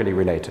historically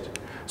related.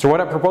 So what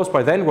I proposed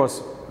by then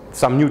was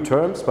some new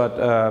terms, but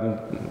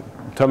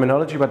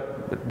terminology, but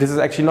this is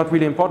actually not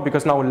really important,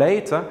 because now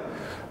later,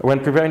 when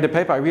preparing the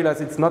paper, I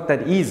realized it's not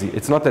that easy,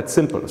 it's not that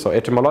simple. So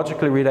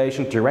etymological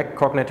relation, direct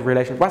cognative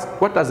relation,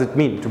 what does it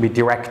mean to be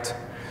direct?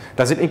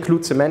 Does it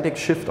include semantic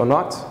shift or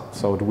not?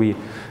 So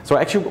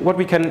actually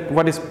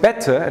what is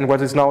better, and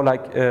what is now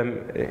like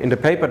in the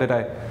paper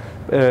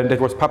that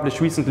was published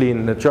recently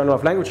in the Journal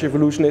of Language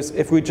Evolution, is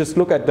if we just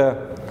look at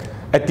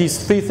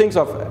these 3 things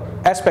of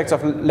aspects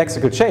of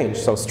lexical change,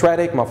 so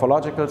stratic,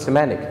 morphological,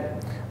 semantic.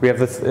 We have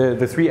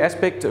the three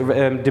aspect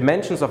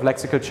dimensions of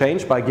lexical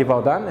change by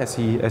Givaudan,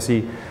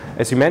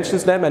 as he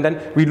mentions them, and then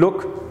we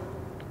look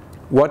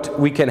what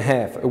we can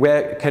have,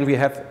 where can we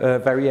have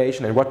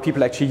variation, and what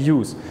people actually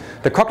use.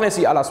 The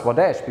Cognacy à la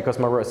Swadesh, because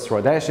Maurice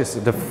Swadesh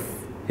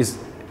is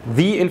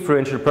the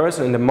influential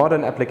person in the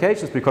modern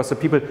applications, because the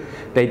people,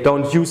 they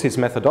don't use his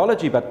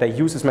methodology, but they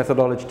use his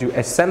methodology to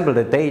assemble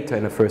the data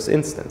in the first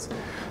instance.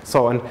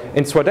 So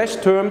in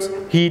Swadesh terms,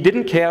 he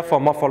didn't care for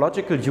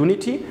morphological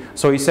unity,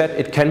 so he said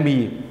it can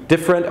be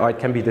different or it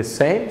can be the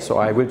same, so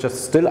I will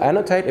just still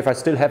annotate. If I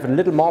still have a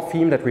little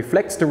morpheme that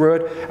reflects the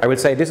word, I will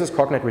say this is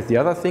cognate with the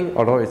other thing,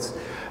 although it's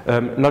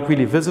not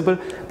really visible.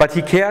 But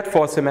he cared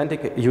for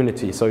semantic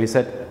unity, so he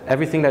said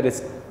everything that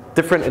is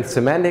different in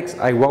semantics,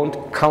 I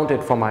won't count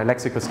it for my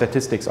lexical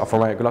statistics or for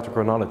my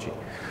glottochronology.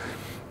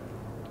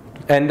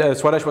 And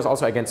Swadesh was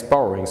also against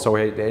borrowing, so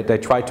they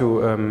tried to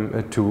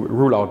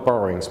rule out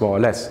borrowings more or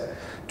less.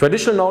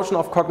 Traditional notion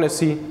of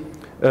cognacy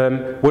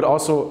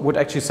would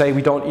actually say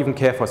we don't even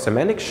care for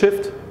semantic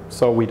shift,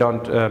 so we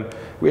don't.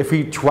 If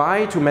we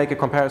try to make a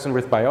comparison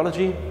with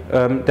biology,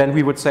 then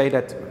we would say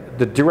that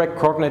the direct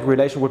cognate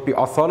relation would be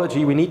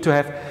orthology. We need to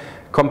have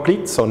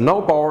complete, so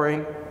no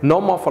borrowing,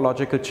 no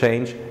morphological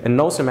change, and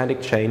no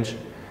semantic change.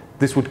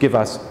 This would give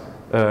us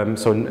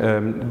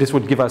this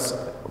would give us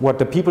what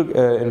the people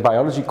in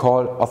biology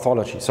call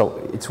orthology.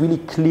 So it's really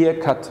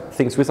clear-cut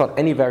things without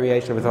any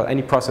variation, without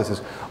any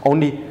processes,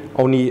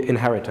 only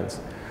inheritance.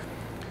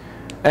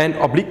 And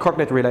oblique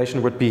cognate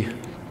relation would be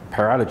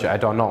paralogy, I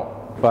don't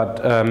know.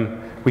 But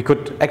we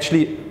could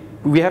actually,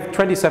 we have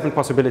 27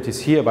 possibilities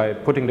here by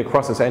putting the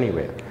crosses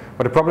anywhere.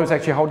 But the problem is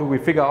actually how do we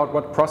figure out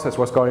what process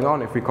was going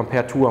on if we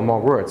compare two or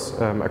more words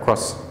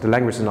across the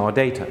language in our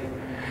data.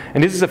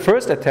 And this is the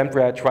first attempt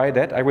where I try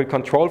that. I will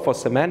control for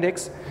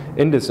semantics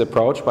in this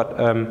approach, but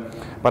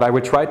I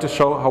will try to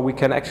show how we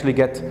can actually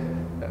get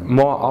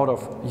more out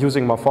of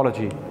using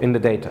morphology in the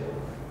data.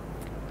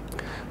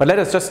 But let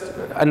us just,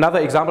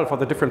 another example for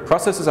the different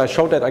processes. I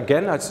showed that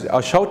again.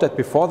 I showed that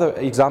before,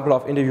 the example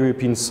of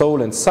Indo-European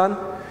soul and sun.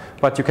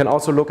 But you can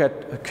also look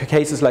at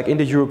cases like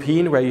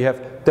Indo-European, where you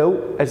have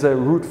do as a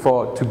root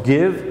for to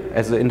give,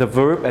 as in the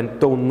verb, and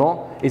donner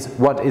is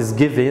what is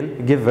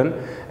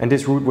given. And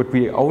this root would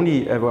be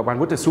only, one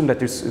would assume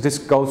that this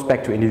goes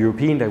back to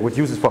Indo-European. They would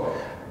use it for,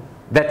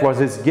 that was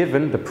is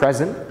given, the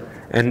present.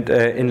 And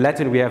in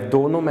Latin we have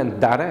donum and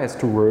dare as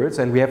two words,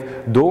 and we have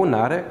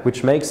donare,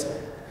 which makes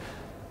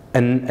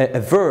a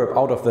verb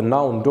out of the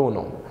noun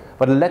donum.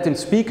 But the Latin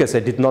speakers, they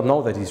did not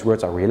know that these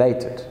words are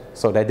related.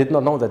 So they did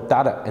not know that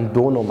dada and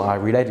donum are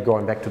related,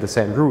 going back to the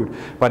same root.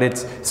 But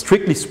it's,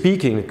 strictly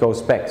speaking, it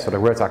goes back. So the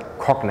words are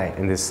cognate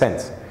in this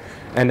sense.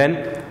 And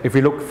then, if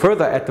we look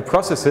further at the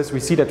processes,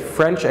 we see that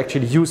French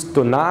actually used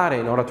donare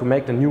in order to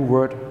make the new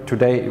word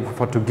today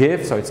for to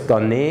give. So it's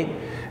donner.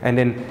 And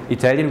in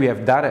Italian, we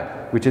have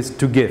dare, which is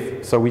to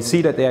give. So we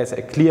see that there is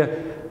a clear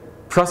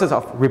process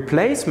of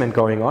replacement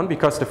going on,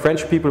 because the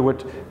French people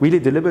would really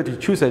deliberately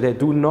choose that they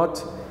do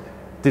not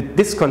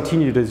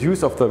discontinue the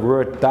use of the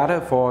word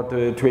dare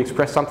to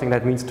express something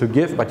that means to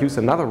give, but use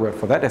another word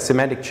for that. A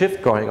semantic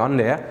shift going on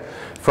there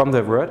from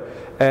the word,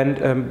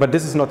 and but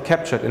this is not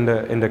captured in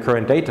the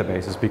current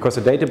databases, because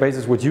the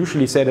databases would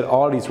usually say that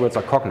all these words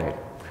are cognate,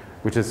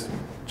 which is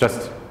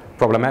just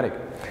problematic.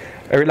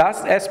 A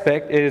last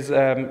aspect is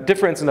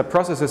difference in the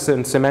processes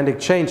in semantic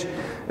change.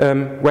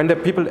 When the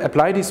people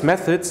apply these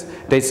methods,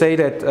 they say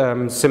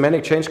that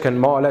semantic change can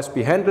more or less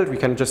be handled. We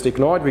can just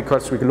ignore it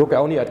because we can look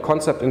only at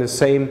concepts in the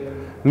same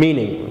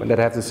meaning, that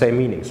have the same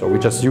meaning. So we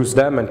just use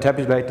them and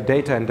tabulate the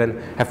data and then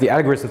have the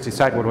algorithms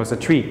decide what was a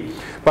tree.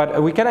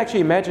 But we can actually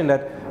imagine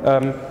that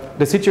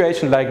the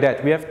situation like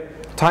that, we have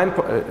time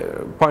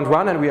point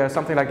 1 and we have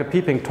something like the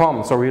peeping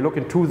Tom. So we look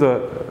into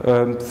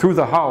through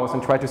the house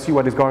and try to see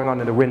what is going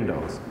on in the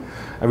windows.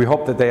 And we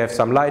hope that they have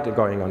some light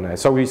going on there.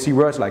 So we see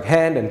words like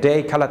hand and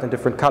day colored in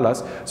different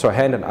colors. So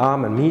hand and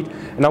arm and meat.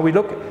 And now we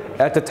look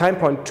at the time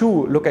point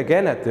 2, look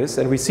again at this,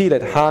 and we see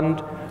that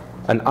hand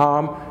and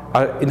arm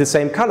are in the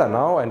same color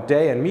now, and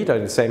day and meat are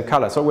in the same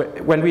color. So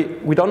when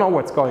we don't know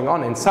what's going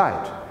on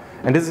inside.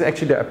 And this is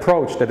actually the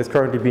approach that is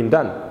currently being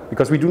done,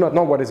 because we do not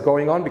know what is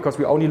going on, because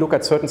we only look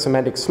at certain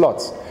semantic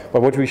slots.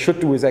 But what we should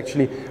do is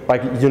actually,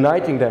 by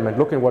uniting them and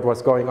looking at what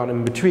was going on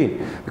in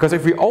between. Because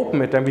if we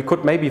open it, then we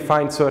could maybe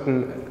find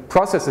certain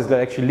processes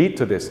that actually lead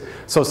to this.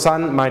 So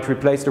sun might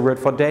replace the word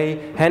for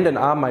day, hand and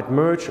arm might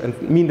merge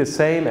and mean the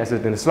same as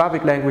it in the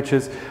Slavic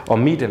languages, or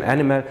meat and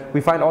animal.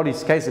 We find all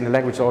these cases in the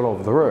language all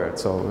over the world.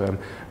 So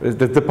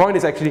the point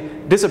is actually,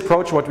 this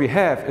approach, what we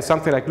have, is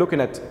something like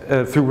looking at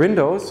through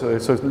windows,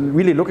 so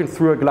really looking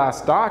through a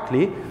glass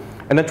darkly,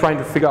 and then trying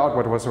to figure out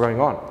what was going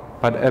on.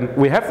 But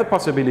we have the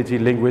possibility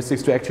in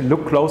linguistics to actually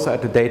look closer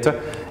at the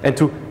data and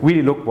to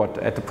really look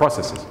at the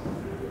processes.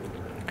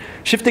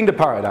 Shifting the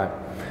paradigm.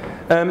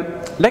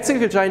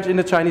 Lexical change in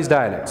the Chinese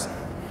dialects.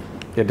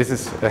 Yeah, this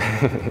is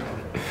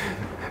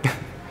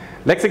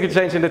Lexical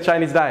change in the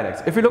Chinese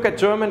dialects. If we look at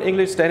German,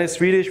 English, Danish,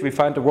 Swedish, we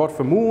find the word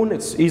for moon.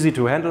 It's easy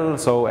to handle,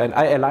 so, and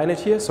I align it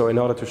here, so in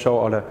order to show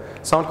all the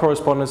sound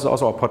correspondences,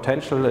 also our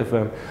potential. If,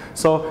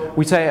 so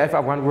we say if I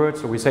have one word,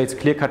 so we say it's a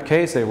clear-cut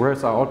case, the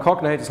words are all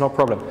cognate, it's no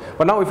problem.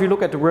 But now if you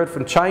look at the word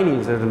from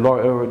Chinese,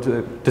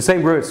 the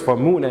same words for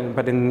moon,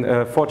 but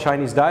in 4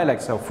 Chinese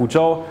dialects, so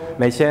Fuzhou,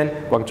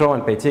 Meixian, Guangzhou,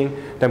 and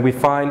Beijing, then we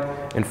find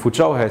in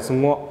Fuzhou has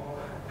Ngo,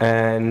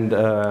 and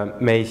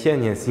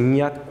Meixian has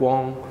Xingyat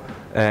Guang.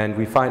 And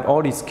we find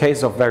all these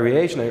cases of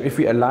variation, and if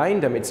we align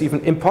them, it's even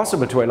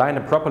impossible to align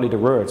them properly, the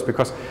words,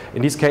 because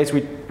in this case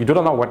we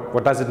don't know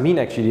what does it mean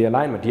actually, the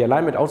alignment. The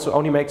alignment also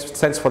only makes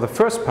sense for the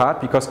first part,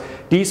 because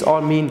these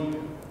all mean,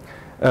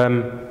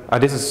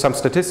 this is some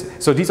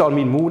statistics, so these all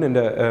mean moon in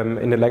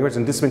the language,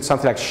 and this means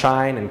something like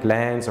shine and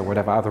glance or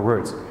whatever other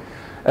words.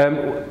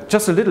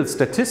 Just a little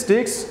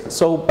statistics,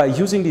 so by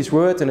using these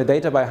words in the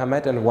data by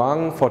Hamed and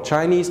Wang for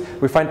Chinese,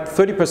 we find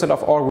 30%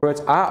 of all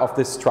words are of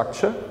this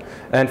structure,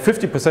 and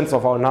 50%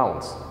 of all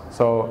nouns.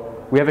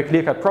 So we have a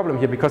clear-cut problem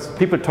here, because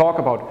people talk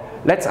about,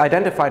 let's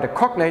identify the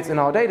cognates in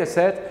our data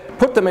set,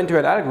 put them into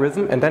an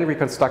algorithm, and then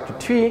reconstruct a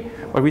tree.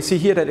 But we see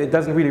here that it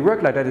doesn't really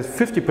work like that. It's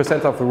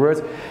 50% of the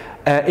words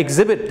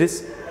exhibit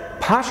this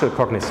partial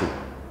cognacy.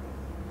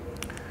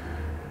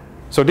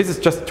 So this is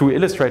just to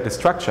illustrate the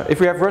structure.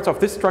 If we have words of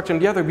this structure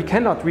and the other, we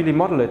cannot really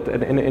model it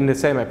in the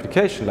same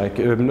application. Like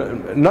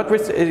not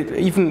with,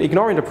 even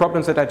ignoring the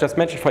problems that I just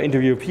mentioned for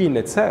Indo-European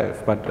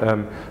itself. But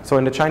so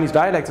in the Chinese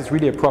dialects, it's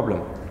really a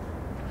problem.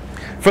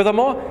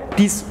 Furthermore,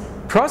 these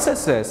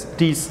processes,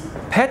 these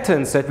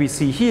patterns that we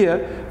see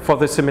here for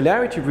the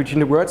similarity between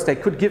the words, they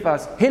could give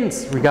us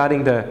hints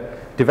regarding the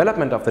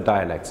development of the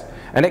dialects.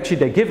 And actually,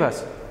 they give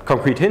us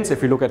concrete hints.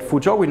 If we look at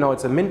Fuzhou, we know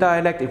it's a Min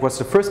dialect. It was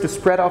the first to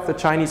spread off the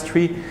Chinese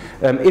tree,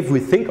 if we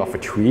think of a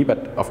tree,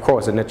 but of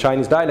course in the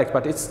Chinese dialect,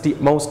 but it's the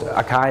most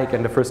archaic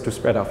and the first to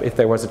spread off if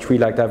there was a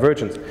tree-like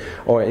divergence,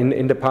 or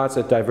in the parts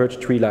that diverge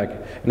tree-like,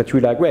 in a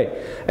tree-like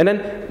way. And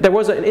then there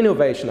was an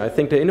innovation. I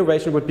think the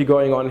innovation would be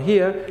going on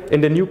here.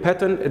 In the new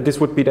pattern, this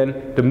would be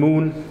then the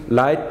moon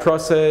light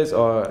process,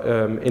 or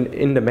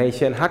in the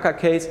Meixian Hakka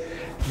case.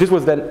 This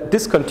was then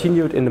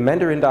discontinued in the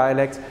Mandarin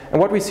dialects, and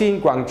what we see in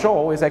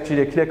Guangzhou is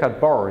actually a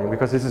clear-cut borrowing,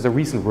 because this is a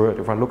recent word.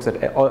 If one looks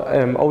at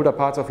older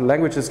parts of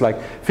languages,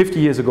 like 50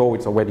 years ago,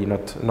 it's already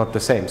not the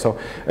same. So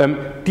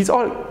these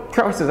all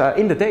processes are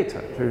in the data.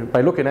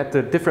 By looking at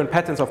the different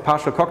patterns of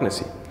partial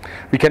cognacy,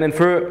 we can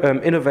infer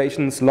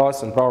innovations,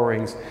 loss, and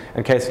borrowings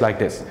in cases like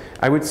this.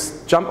 I would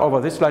jump over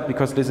this slide,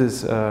 because this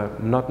is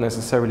not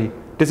necessarily,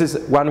 this is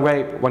one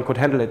way one could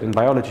handle it in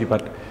biology,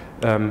 but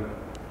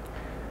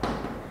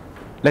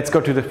let's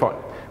go to the point.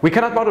 We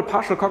cannot model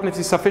partial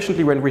cognacy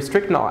sufficiently when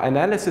restricting our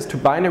analysis to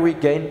binary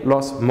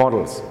gain-loss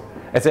models,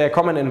 as they are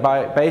common in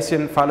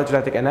Bayesian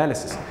phylogenetic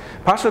analysis.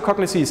 Partial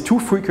cognacy is too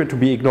frequent to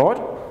be ignored,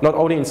 not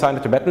only in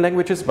Sino-Tibetan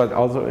languages, but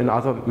also in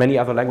many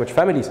other language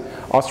families,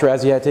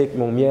 Austroasiatic,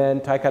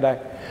 Hmong-Mien, Tai-Kadai.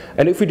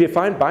 And if we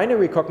define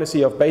binary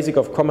cognacy of basic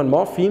of common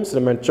morphemes,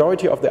 the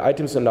majority of the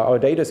items in our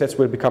data sets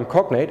will become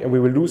cognate, and we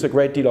will lose a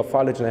great deal of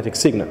phylogenetic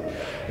signal.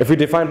 If we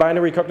define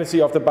binary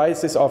cognacy of the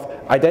basis of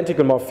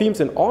identical morphemes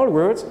in all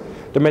words,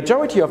 the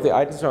majority of the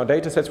items in our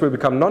data sets will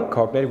become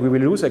non-cognate. We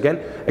will lose again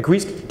a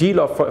great deal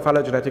of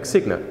phylogenetic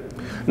signal.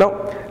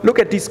 Now, look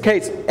at this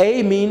case.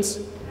 A means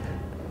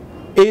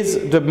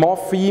is the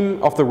morpheme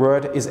of the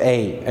word is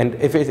A, and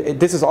if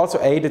this is also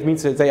A, that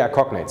means that they are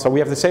cognate. So we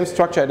have the same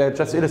structure that I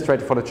just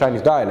illustrated for the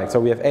Chinese dialect.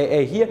 So we have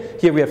AA here,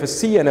 here we have a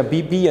C and a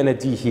BB and a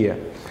D here.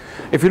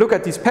 If we look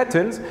at these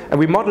patterns and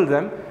we model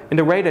them in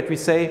the way that we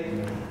say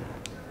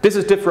this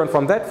is different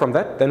from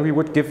that, then we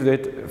would give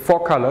it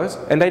 4 colors,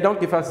 and they don't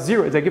give us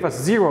 0, they give us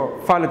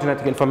 0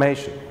 phylogenetic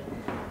information.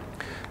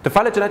 The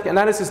phylogenetic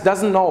analysis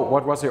doesn't know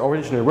what was the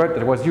original word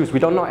that was used. We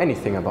don't know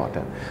anything about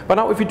them. But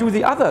now if we do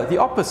the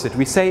opposite,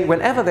 we say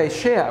whenever they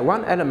share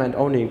one element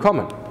only in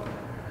common,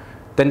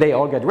 then they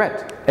all get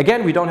red.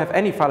 Again, we don't have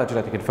any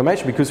phylogenetic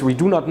information, because we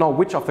do not know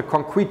which of the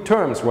concrete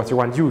terms was the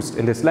one used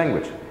in this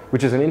language,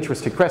 which is an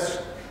interesting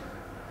question.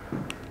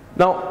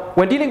 Now,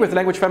 when dealing with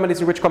language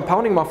families in which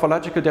compounding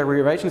morphological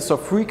derivation is so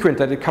frequent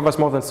that it covers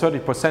more than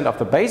 30% of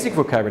the basic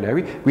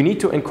vocabulary, we need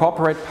to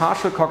incorporate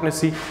partial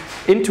cognacy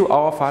into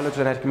our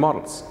phylogenetic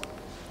models.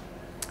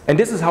 And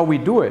this is how we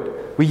do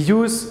it. We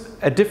use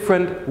a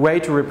different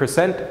way to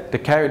represent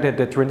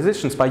the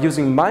transitions by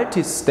using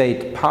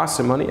multi-state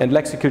parsimony and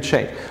lexical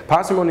change.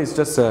 Parsimony is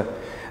just a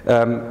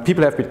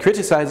people have been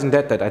criticizing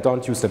that I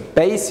don't use the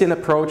Bayesian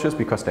approaches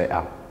because they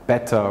are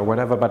better or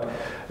whatever, but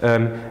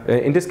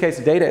in this case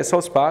the data is so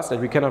sparse that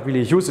we cannot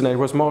really use it, and it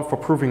was more for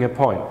proving a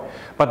point.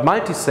 But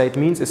multi-state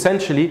means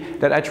essentially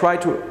that I try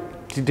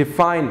to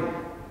define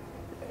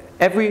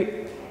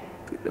every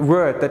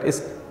word that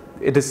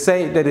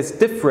is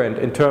different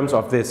in terms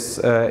of this,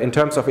 in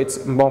terms of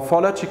its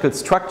morphological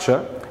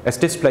structure, as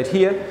displayed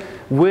here,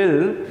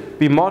 will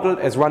be modeled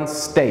as one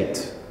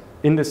state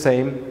in the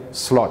same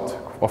slot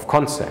of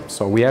concepts.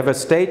 So we have a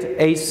state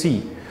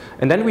AC,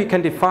 and then we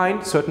can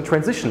define certain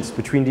transitions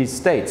between these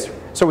states.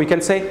 So we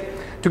can say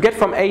to get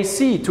from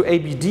AC to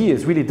ABD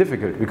is really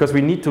difficult because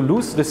we need to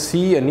lose the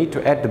C and need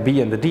to add the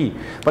B and the D.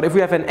 But if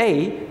we have an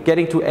A,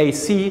 getting to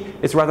AC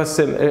is rather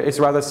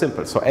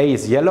simple. So A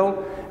is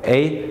yellow,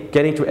 A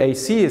getting to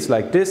AC is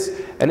like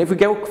this, and if we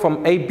go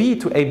from AB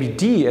to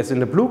ABD, as in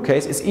the blue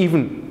case, it's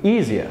even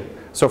easier.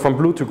 So from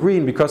blue to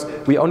green, because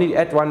we only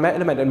add one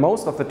element, and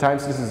most of the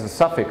times this is a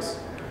suffix.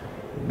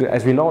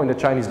 As we know in the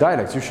Chinese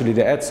dialects, usually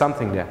they add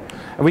something there.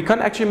 And we can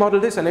actually model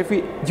this, and if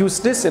we use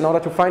this in order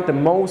to find the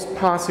most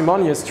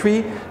parsimonious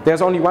tree,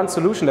 there's only one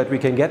solution that we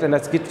can get, and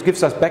that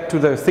gives us back to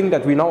the thing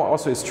that we know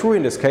also is true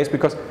in this case,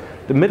 because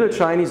the Middle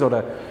Chinese or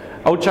the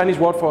Old Chinese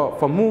word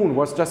for moon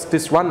was just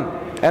this one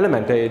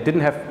element. They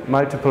didn't have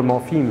multiple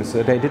morphemes,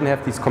 they didn't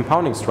have this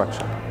compounding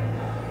structure.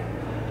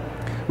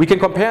 We can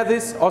compare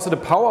this, also the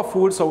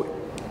powerful, so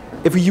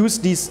if we use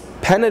these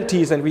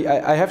penalties, and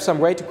I have some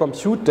way to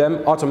compute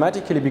them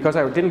automatically because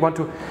I didn't want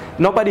to,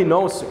 nobody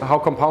knows how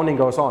compounding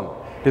goes on.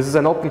 This is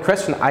an open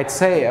question, I'd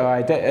say,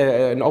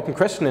 an open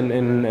question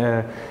in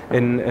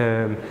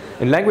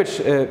language,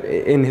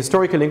 in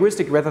historical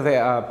linguistics, whether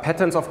there are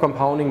patterns of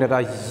compounding that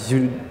are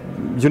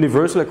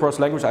universal across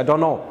language, I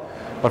don't know.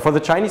 But for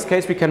the Chinese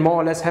case, we can more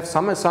or less have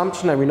some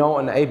assumption, and we know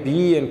an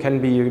AB and can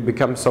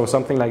become so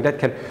something like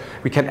that.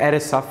 We can add a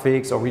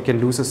suffix or we can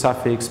lose a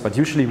suffix, but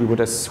usually we would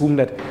assume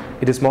that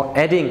it is more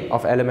adding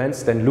of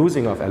elements than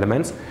losing of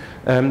elements.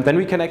 Then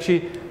we can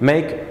actually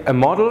make a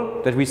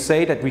model that we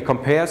say that we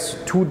compare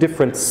two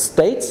different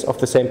states of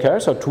the same character,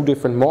 so two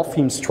different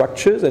morpheme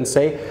structures, and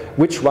say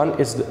which one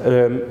is,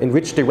 in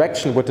which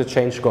direction would the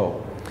change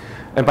go.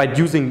 And by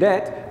using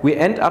that, we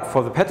end up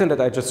for the pattern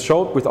that I just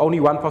showed with only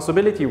one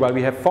possibility, while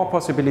we have 4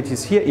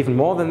 possibilities here, even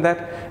more than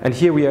that. And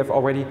here we have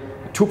already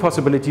 2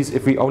 possibilities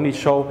if we only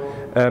show,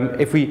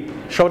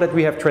 that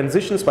we have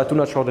transitions but do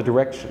not show the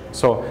direction.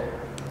 So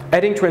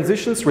adding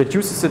transitions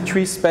reduces the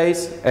tree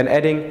space, and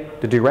adding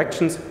the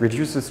directions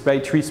reduces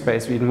tree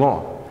space even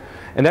more.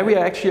 And then we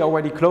are actually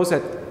already close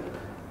at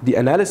the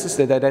analysis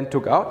that I then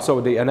took out.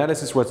 So the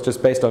analysis was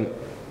just based on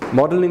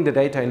modeling the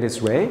data in this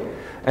way.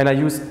 And I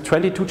used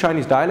 22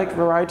 Chinese dialect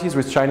varieties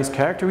with Chinese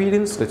character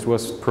readings. That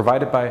was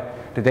provided by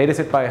the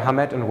dataset by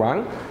Hamed and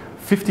Wang.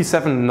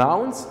 57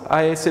 nouns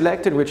I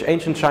selected, which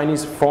ancient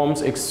Chinese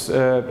forms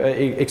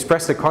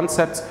express the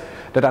concepts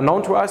that are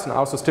known to us and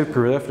also still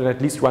preserved in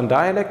at least one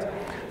dialect.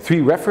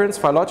 3 reference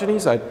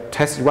phylogenies. I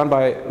tested one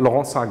by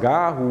Laurent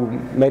Sargat, who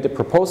made a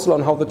proposal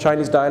on how the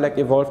Chinese dialect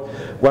evolved,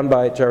 one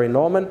by Jerry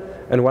Norman,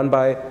 and one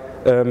by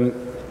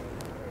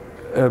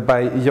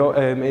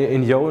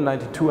in Yo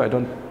 92. I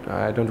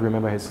don't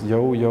remember his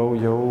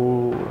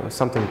Yo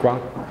something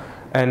Guang.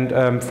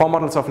 And 4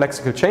 models of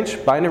lexical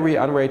change: binary,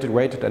 unweighted,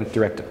 weighted, and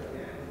directed,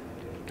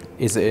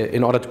 is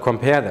in order to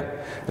compare them.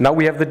 And now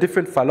we have the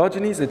different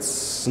phylogenies.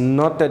 It's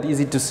not that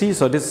easy to see.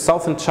 So this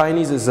Southern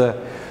Chinese is a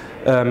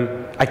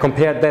I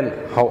compared then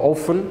how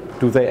often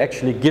do they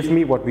actually give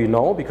me what we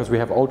know, because we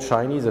have Old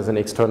Chinese as an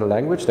external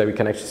language that we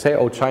can actually say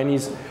Old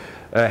Chinese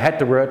had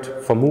the word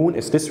for moon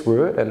is this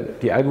word, and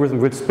the algorithm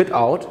will spit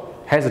out,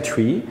 has a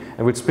tree,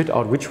 and will spit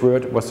out which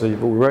word was the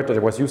word that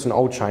was used in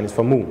Old Chinese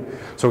for moon.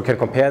 So we can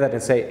compare that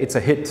and say it's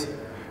a hit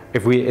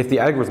if the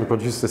algorithm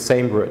produces the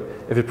same word.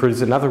 If it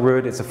produces another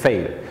word, it's a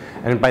fail.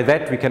 And by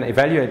that we can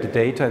evaluate the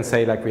data and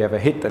say, like, we have a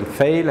hit and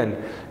fail and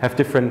have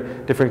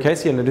different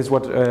cases. And it is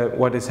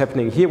what is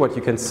happening here, what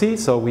you can see.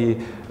 So we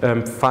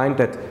find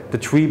that the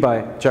tree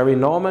by Jerry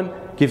Norman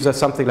gives us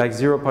something like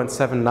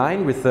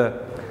 0.79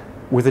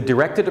 with a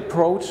directed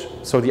approach.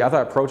 So the other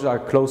approaches are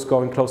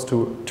going close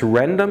to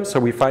random. So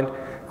we find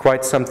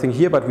quite something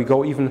here, but we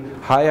go even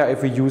higher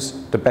if we use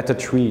the better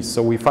trees.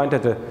 So we find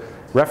that the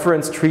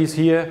reference trees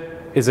here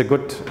is a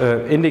good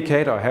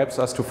indicator, helps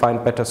us to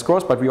find better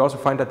scores, but we also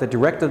find that the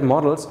directed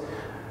models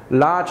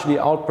largely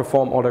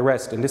outperform all the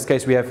rest. In this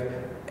case we have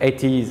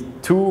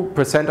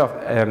 82%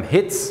 of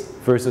hits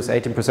versus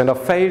 18%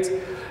 of fails,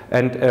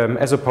 and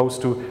as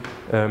opposed to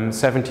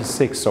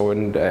 76, so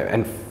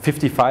and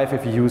 55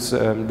 if you use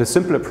the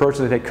simple approach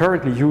that they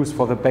currently use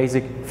for the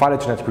basic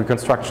phylogenetic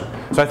reconstruction.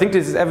 So I think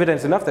this is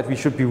evidence enough that we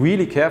should be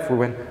really careful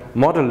when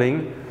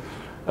modeling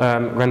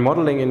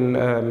in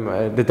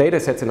the data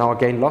sets in our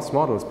gain-loss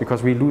models,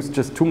 because we lose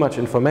just too much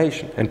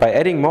information. And by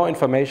adding more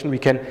information, we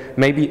can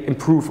maybe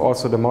improve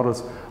also the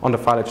models on the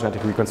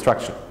phylogenetic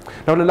reconstruction.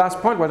 Now the last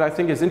point, what I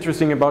think is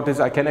interesting about this,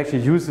 I can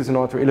actually use this in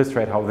order to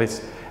illustrate how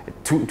this,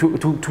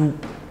 to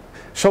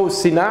show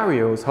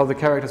scenarios how the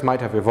characters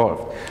might have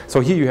evolved.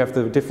 So here you have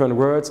the different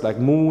words like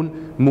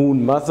moon,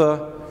 moon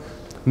mother,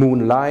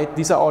 moonlight.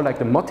 These are all like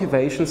the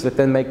motivations that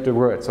then make the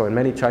word. So in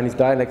many Chinese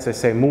dialects they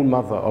say moon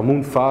mother or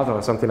moon father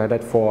or something like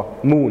that for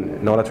moon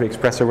in order to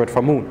express the word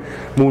for moon.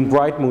 Moon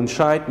bright, moon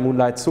shine,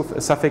 moonlight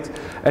suffix.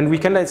 And we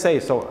can then say,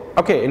 so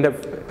okay, in the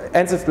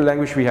ancestral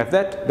language we have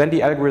that, then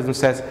the algorithm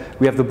says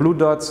we have the blue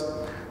dots,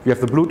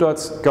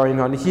 going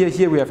on here.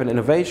 Here we have an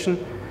innovation.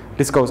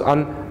 This goes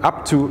on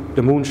up to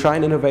the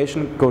moonshine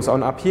innovation, goes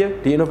on up here.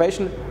 The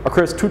innovation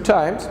occurs 2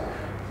 times.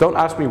 Don't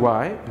ask me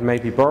why. It may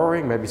be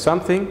borrowing, maybe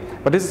something,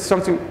 but this is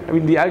something, I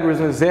mean, the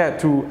algorithm is there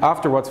to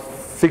afterwards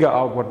figure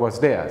out what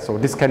was there. So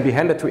this can be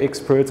handed to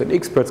experts, and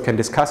experts can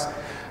discuss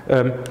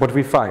what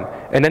we find.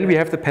 And then we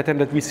have the pattern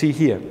that we see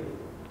here.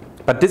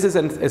 But this is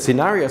a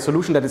scenario, a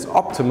solution that is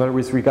optimal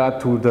with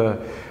regard to the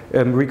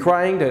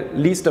requiring the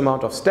least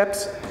amount of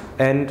steps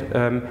and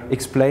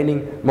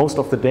explaining most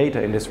of the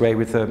data in this way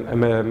with the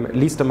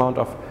least amount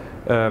of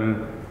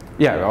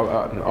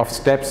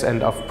steps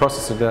and of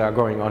processes that are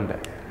going on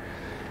there.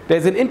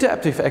 There's an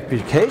interactive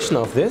application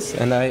of this,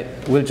 and I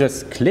will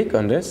just click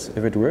on this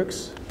if it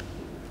works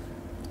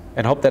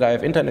and hope that I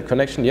have internet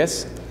connection.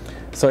 Yes.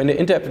 So in the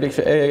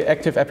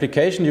interactive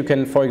application, you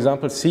can, for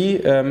example, see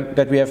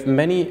that we have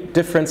many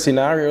different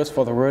scenarios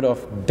for the word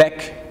of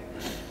back.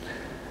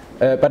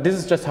 But this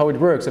is just how it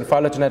works. In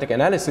phylogenetic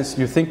analysis,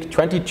 you think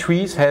 20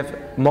 trees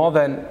have more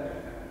than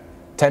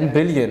 10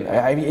 billion.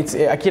 I mean,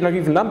 I cannot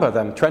even number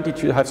them. 20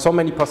 trees have so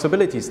many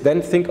possibilities.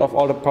 Then think of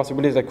all the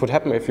possibilities that could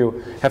happen if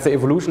you have the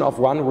evolution of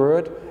one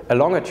word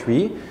along a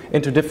tree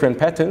into different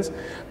patterns.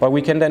 But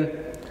we can then,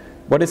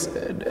 what is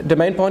the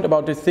main point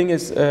about this thing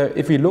is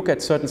if we look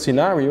at certain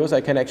scenarios,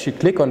 I can actually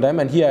click on them,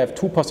 and here I have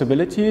two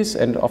possibilities,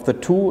 and of the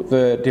two,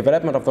 the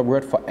development of the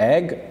word for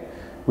egg,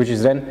 which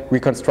is then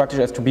reconstructed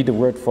as to be the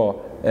word for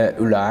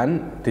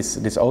ulan,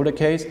 this older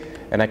case,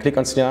 and I click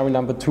on scenario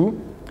number 2,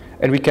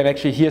 and we can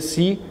actually here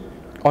see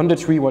on the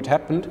tree what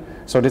happened.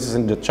 So this is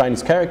in the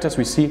Chinese characters.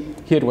 We see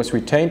here it was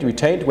retained.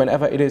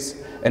 Whenever it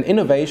is an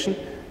innovation,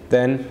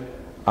 then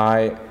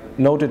I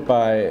note it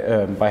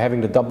by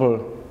having the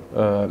double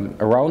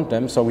around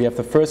them. So we have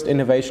the first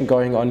innovation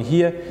going on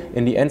here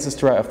in the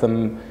ancestry of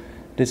them.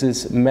 This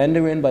is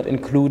Mandarin, but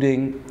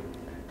including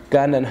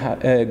Gan and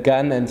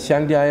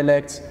Xiang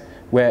dialects,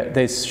 where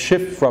they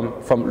shift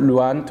from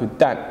Luan to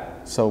Dan.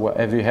 So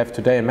as we have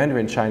today in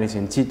Mandarin Chinese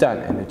in Ji Dan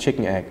and the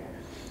chicken egg.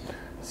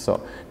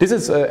 So this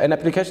is an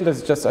application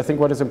that's just, I think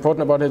what is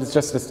important about it is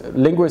just that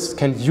linguists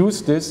can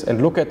use this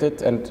and look at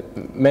it and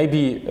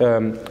maybe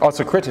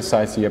also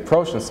criticize the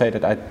approach and say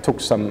that I took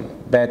some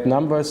bad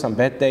numbers, some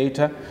bad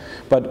data,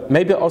 but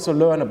maybe also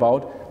learn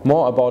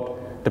more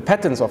about the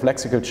patterns of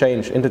lexical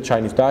change in the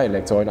Chinese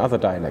dialects or in other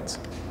dialects.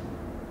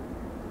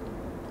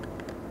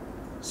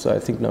 So I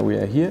think now we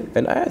are here,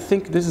 and I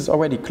think this is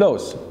already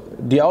close.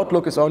 The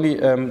outlook is only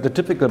the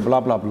typical blah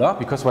blah blah,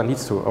 because one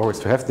needs to always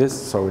to have this,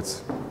 so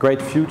it's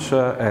great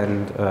future,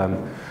 and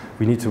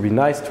we need to be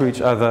nice to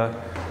each other,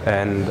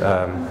 and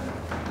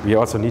we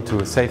also need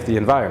to save the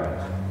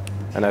environment.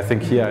 And I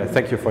think here, I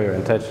thank you for your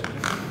attention.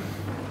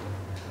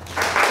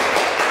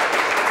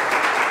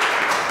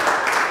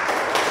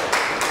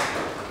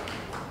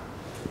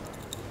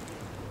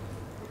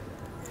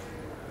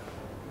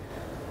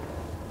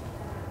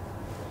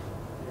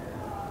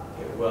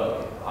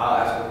 Well, I'll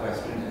ask a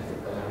question if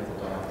other people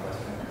don't have a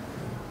question.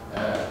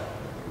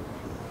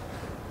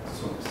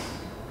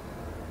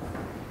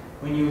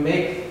 When you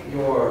make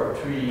your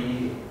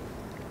tree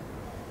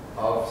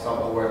of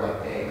a word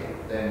like egg,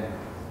 then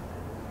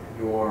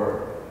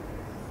you're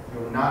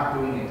not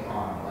doing it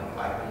on like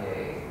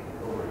IPA,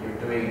 or you're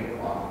doing it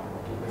on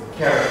with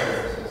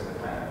characters as the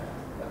kind of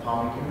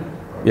atomic unit.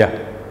 Yeah.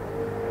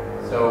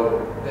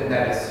 So then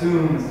that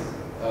assumes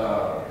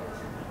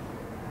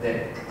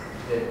that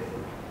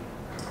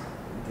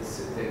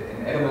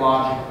an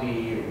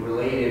etymologically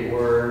related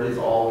word is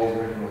always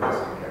written with the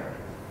same character.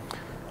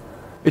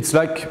 It's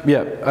like,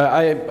 yeah,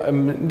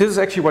 this is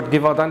actually what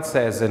Gévaudan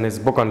says in his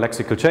book on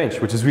lexical change,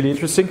 which is really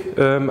interesting,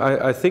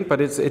 I think,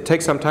 but it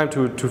takes some time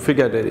to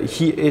figure it.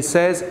 He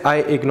says, I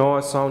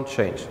ignore sound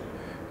change,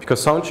 because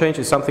sound change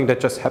is something that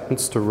just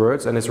happens to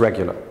words and is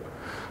regular.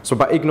 So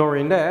by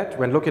ignoring that,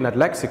 when looking at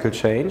lexical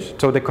change,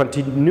 so the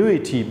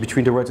continuity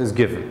between the words is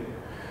given,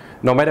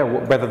 no matter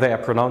whether they are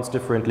pronounced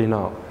differently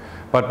now.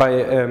 But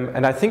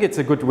and I think it's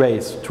a good way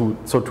to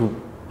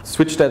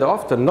switch that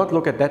off and not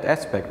look at that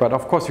aspect. But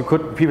of course,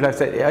 people have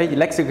said, hey,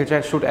 lexical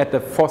change should add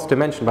the fourth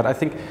dimension. But I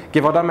think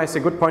Gévaudan makes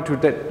a good point to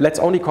that. Let's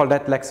only call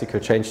that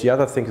lexical change. The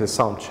other thing is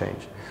sound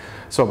change.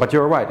 So, but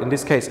you're right. In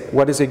this case,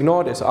 what is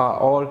ignored are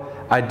all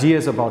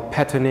ideas about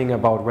patterning,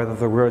 about whether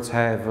the words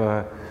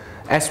have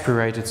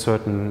aspirated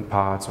certain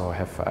parts or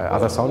have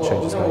other sound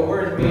changes. What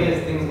words mean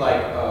is things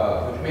like,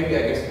 which maybe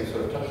I guess you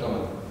sort of touched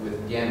on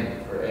with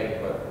yen for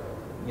egg, but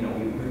you know,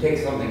 you take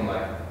something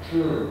like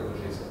zhi,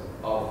 which is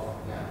of,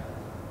 yeah,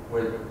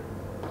 where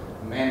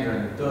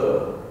Mandarin de,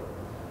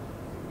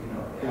 you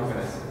know, how can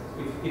I say?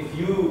 If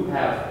you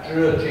have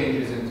zhi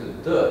changes into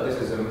de,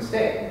 this is a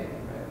mistake.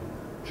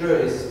 Right?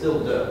 Zhi is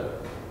still de.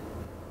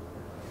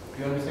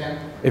 You understand?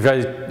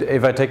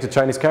 If I take the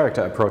Chinese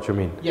character approach, you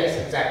mean?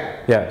 Yes,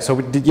 exactly. Yeah. So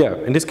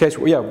in this case,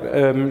 yeah.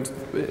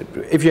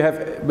 If you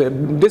have,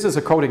 this is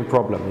a coding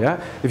problem.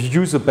 Yeah. If you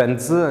use a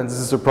benzi, and this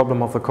is a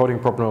problem of the coding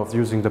problem of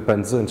using the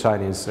benzi in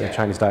Chinese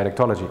Chinese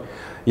dialectology.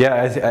 Yeah.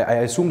 I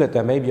assume that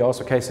there may be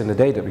also a case in the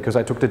data, because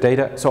I took the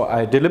data. So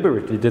I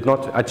deliberately did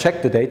not. I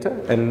checked the data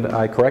and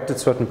I corrected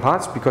certain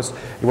parts because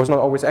it was not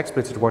always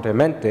explicit what I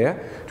meant there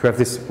to have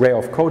this way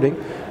of coding.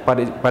 But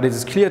it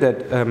is clear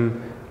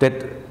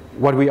that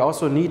what we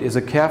also need is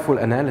a careful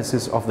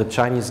analysis of the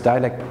Chinese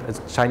dialect,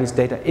 Chinese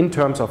data in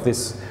terms of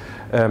this,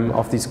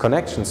 of these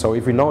connections. So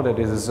if we know that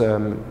it is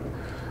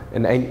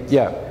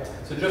yeah.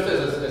 So just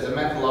as a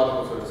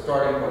methodological sort of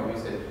starting point, we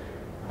said,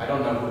 I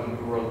don't know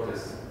who wrote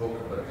this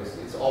book, but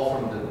it's all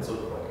from the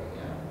Zurich,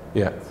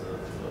 yeah.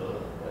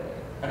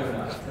 I don't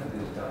know.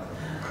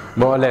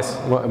 More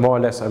or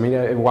less. I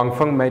mean, Wang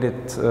Feng made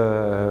it,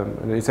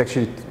 it's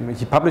actually,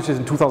 he published it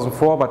in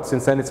 2004, but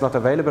since then it's not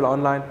available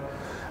online.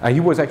 And he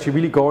was actually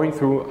really going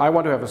through, I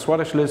want to have a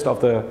SOAS list of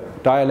the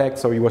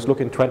dialects, so he was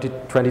looking 20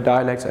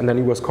 dialects, and then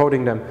he was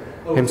coding them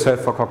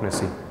himself for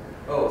Cognacy.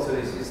 Oh, so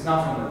it's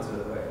not from the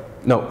Zurich?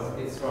 No.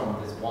 It's from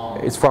this Wang.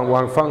 It's from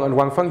Wang Feng, and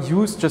Wang Feng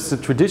used just the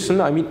tradition.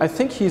 I mean, I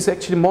think he's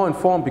actually more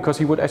informed because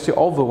he would actually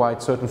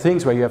override certain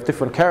things where you have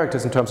different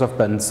characters in terms of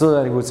benzi,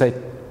 and he would say,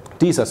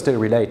 these are still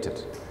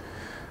related.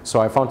 So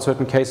I found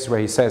certain cases where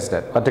he says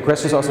that. But the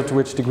question is also to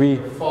which degree...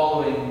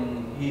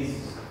 Following his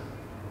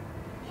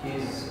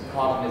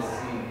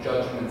cognacy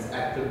judgments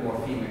at the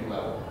morphemic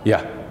level.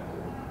 Yeah.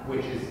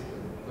 Which is,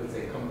 let's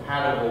say,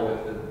 compatible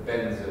with the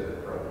Benza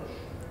approach.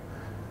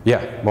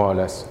 Yeah, more or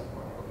less.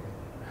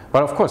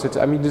 But of course,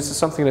 I mean, this is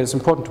something that is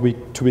important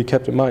to be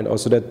kept in mind.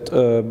 Also, that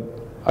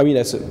I mean,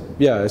 as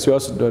you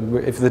also,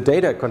 if the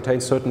data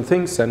contains certain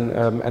things, then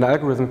an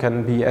algorithm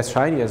can be as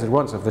shiny as it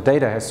wants. If the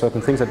data has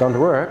certain things that don't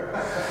work,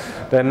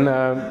 then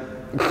I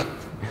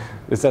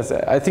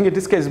think in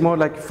this case, it's more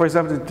like, for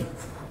example,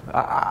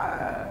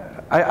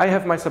 I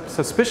have my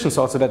suspicions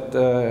also that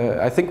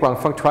I think Wang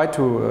Feng tried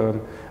to.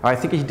 I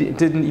think he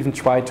didn't even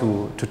try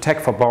to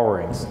tag for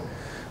borrowings.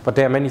 But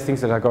there are many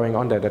things that are going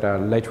on there that are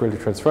laterally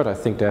transferred. I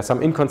think there are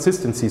some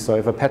inconsistencies. So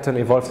if a pattern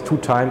evolves 2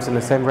 times in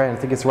the same way, I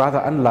think it's rather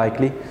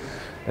unlikely,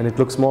 and it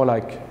looks more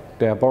like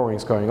there are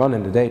borrowings going on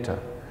in the data.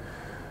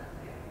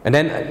 And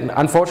then,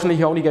 unfortunately,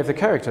 he only gave the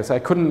characters. I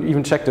couldn't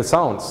even check the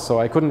sounds, so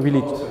I couldn't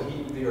really. Oh, so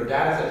your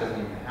data set doesn't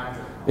even have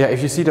to. Yeah,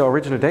 if you see the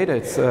original data,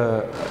 it's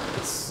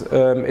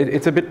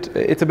a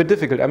bit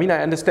difficult. I mean,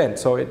 I understand.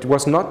 So it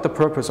was not the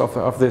purpose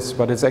of this,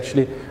 but it's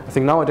actually, I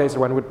think nowadays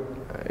one would.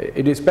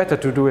 It is better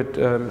to do it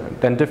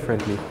than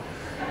differently.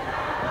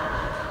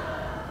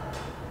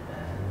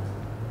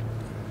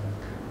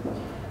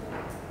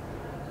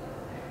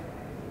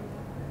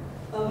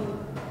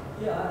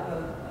 Yeah, I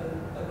have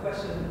a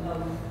question.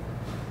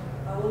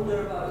 I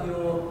wonder about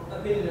your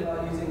opinion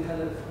about using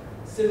kind of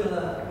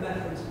similar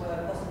methods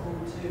where possible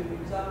to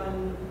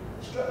examine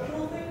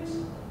structural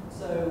things.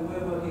 So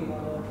we're working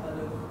on a kind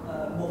of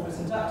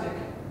morphosyntactic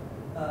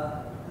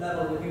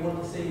level. If you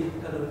want to see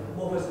kind of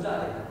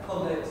morphosyntactic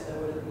cognates, so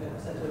we're looking at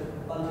a set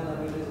of Bantu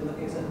languages and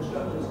looking at certain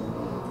structures,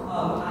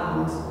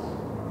 and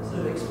sort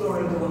of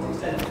exploring to what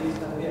extent these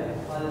kind of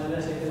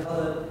phylogenetic and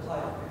other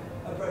type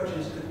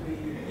approaches could be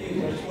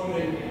used. I'm just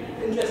wondering,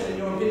 interested in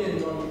your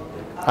opinions on.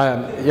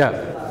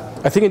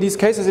 I think in these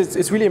cases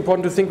it's really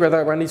important to think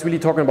whether one is really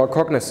talking about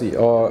cognacy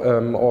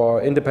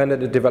or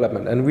independent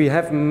development. And we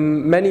have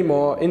many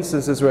more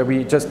instances where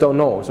we just don't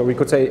know. So we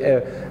could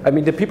say, I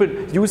mean, the people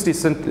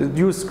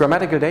use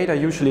grammatical data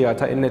usually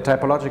in the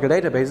typological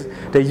databases.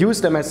 They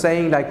use them as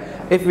saying, like,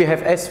 if we have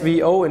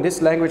SVO in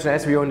this language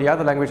and SVO in the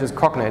other language is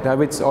cognate.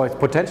 It's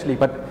potentially,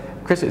 but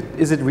Chris,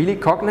 is it really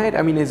cognate?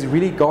 I mean, is it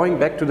really going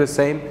back to the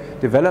same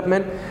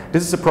development?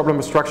 This is a problem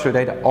with structural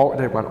data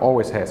that one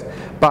always has.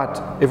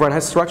 But if one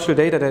has structural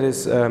data that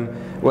is,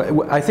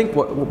 I think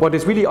what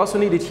is really also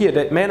needed here,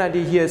 the main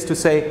idea here is to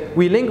say,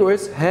 we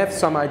linguists have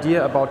some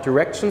idea about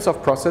directions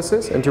of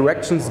processes, and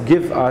directions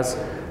give us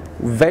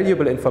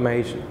valuable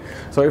information.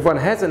 So if one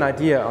has an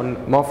idea on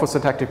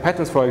morphosyntactic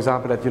patterns, for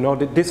example, that you know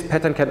that this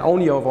pattern can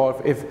only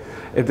evolve if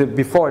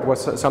before it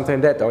was something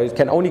that, or it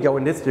can only go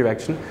in this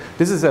direction,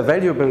 this is a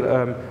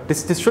valuable,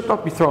 this should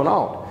not be thrown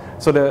out.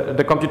 So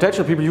the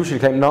computational people usually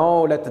claim,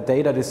 no, let the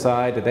data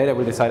decide, the data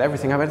will decide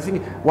everything. But I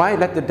think, why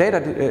let the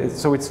data,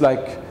 so it's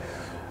like,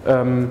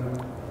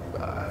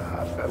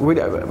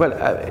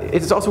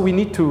 it's also we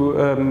need to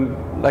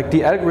like the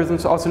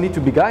algorithms also need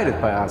to be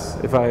guided by us.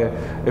 If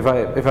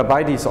I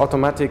buy these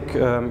automatic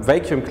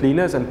vacuum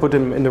cleaners and put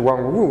them in the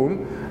wrong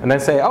room and then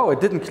say, oh, it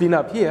didn't clean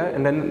up here,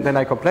 and then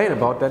I complain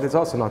about that, it's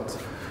also not.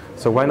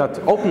 So why not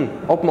open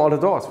all the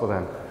doors for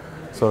them?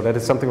 So that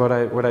is something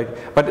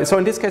but so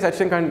in this case I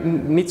think I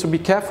need to be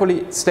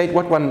carefully state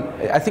what one,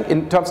 I think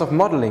in terms of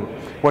modeling,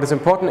 what is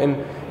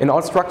important in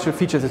all structural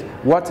features is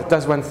what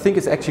does one think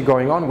is actually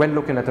going on when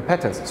looking at the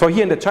patterns. So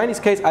here in the Chinese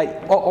case I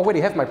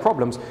already have my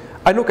problems.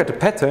 I look at the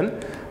pattern,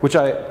 which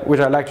I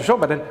like to show,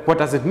 but then what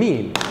does it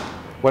mean?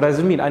 What does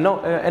it mean? I know,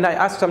 and I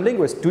asked some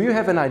linguists, do you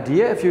have an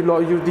idea if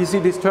you see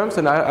these terms?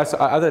 And I asked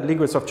other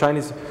linguists of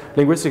Chinese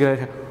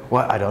linguistics,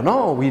 well, I don't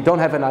know. We don't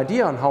have an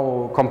idea on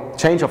how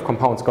change of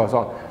compounds goes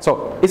on.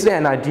 So is there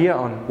an idea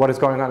on what is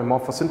going on in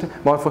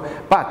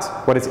But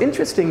what is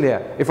interesting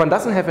there, if one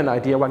doesn't have an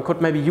idea, one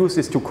could maybe use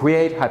this to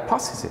create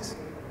hypotheses.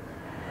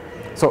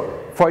 So,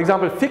 for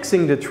example,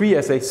 fixing the tree,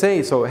 as they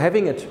say, so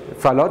having a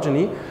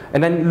phylogeny,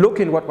 and then look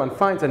in what one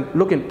finds, and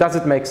look in, does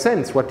it make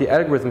sense what the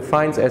algorithm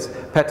finds as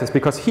patterns?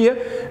 Because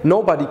here,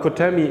 nobody could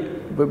tell me,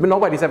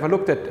 nobody's ever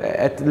looked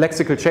at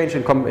lexical change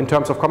in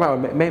terms of comma, or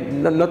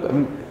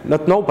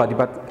not nobody,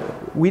 but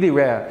really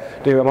rare,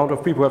 the amount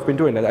of people who have been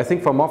doing that. I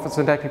think for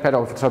morphosyntactic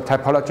patterns, so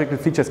typological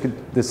features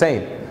the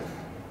same.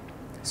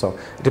 So,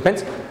 it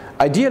depends.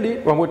 Ideally,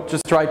 one would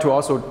just try to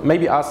also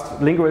maybe ask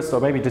linguists or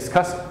maybe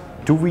discuss,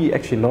 do we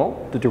actually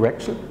know the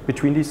direction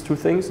between these two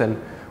things and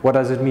what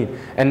does it mean?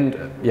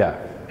 And yeah,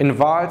 in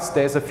vowels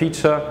there's a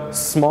feature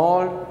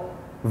small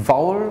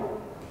vowel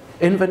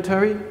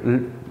inventory,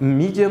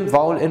 medium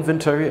vowel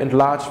inventory and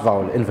large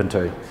vowel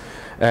inventory.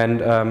 And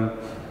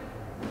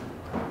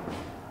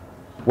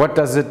what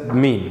does it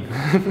mean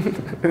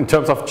in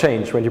terms of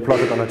change when you plot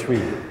it on a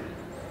tree?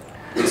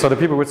 So the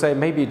people would say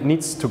maybe it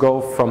needs to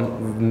go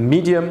from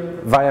medium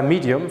via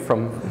medium,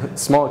 from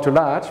small to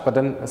large, but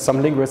then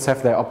some linguists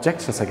have their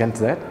objections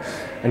against that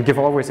and give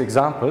always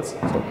examples.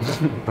 So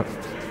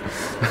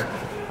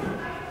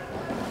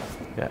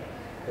yeah.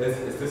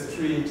 Is this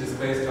tree just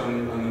based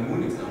on the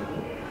moon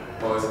example?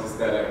 Or is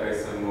that like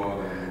based on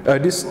more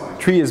than... this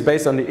tree is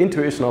based on the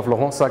intuition of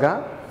Laurent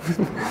Sagat.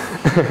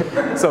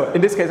 So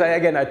in this case,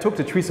 I took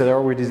the trees that are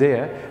already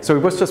there. So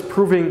it was just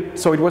proving,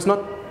 so it was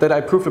not that I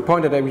proved the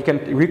point that we can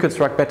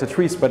reconstruct better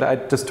trees, but I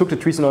just took the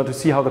trees in order to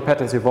see how the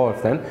patterns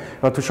evolve then,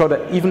 to show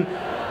that even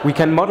we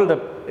can model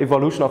the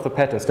evolution of the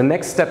patterns. The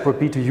next step would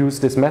be to use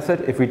this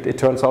method, if it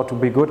turns out to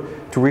be good,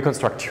 to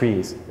reconstruct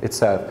trees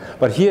itself.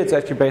 But here it's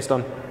actually based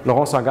on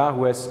Laurent Sagat,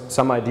 who has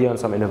some idea and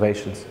some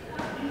innovations.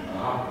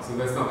 So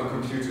that's not the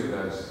computer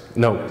that...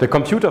 No, the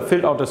computer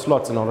filled out the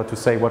slots in order to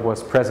say what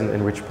was present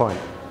in which point.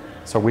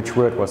 So which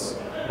word was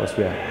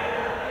where.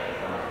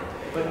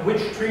 But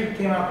which tree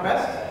came out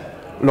best?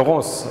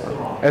 Laurent's.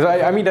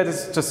 I mean, that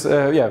is just,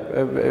 yeah.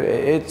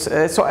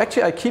 So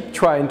actually I keep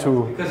trying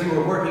to... Because you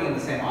were working in the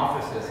same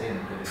office as him.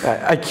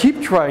 I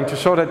keep trying to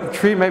show that the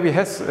tree maybe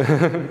has...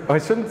 I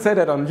shouldn't say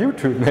that on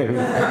YouTube maybe.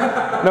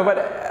 No, but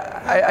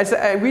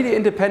I'm really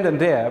independent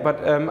there. But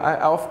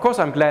of course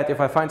I'm glad if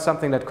I find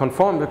something that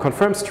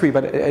confirms tree.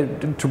 But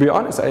to be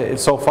honest,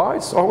 so far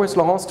it's always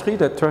Laurent's tree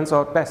that turns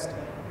out best.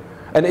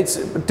 And it's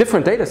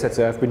different data sets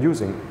that I've been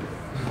using.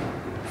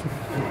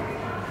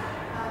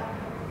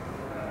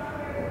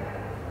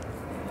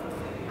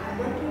 I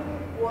wonder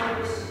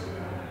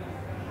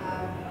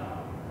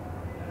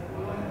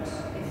what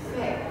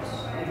effect,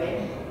 if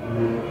any,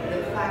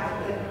 the fact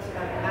that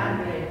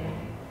Mandarin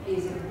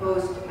is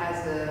imposed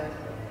as a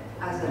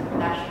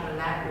national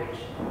language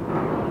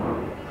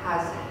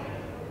has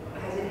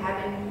it had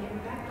any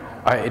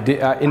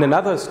impact?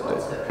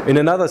 In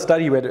another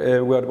study,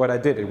 what I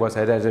did, it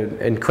had an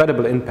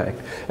incredible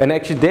impact. And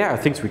actually there are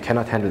things we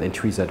cannot handle in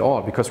trees at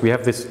all, because we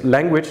have this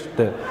language,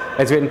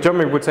 as we in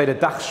German would say, the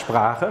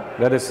Dachsprache,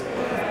 that is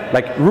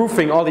like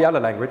roofing all the other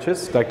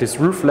languages, like this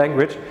roof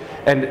language.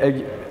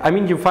 And I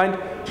mean, you find,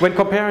 when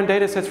comparing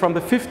data sets from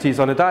the 50s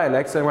on the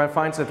dialects, and one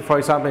finds that, for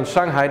example, in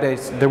Shanghai,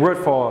 the word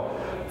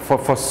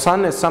for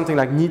sun is something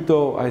like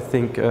Nito, I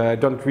think. I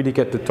don't really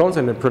get the tones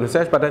in the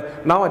pronunciation,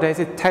 but nowadays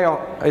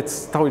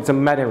it's a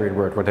Mandarin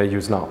word what they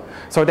use now.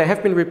 So they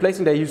have been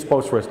replacing, they use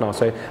both words now.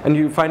 So, and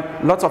you find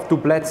lots of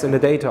doublets in the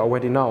data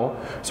already now.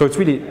 So it's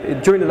really,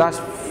 during the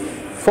last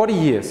 40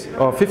 years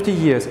or 50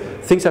 years,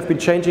 things have been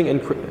changing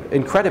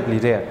incredibly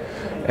there.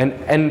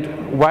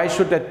 And why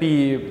should that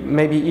be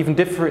maybe even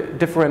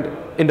different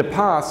in the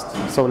past?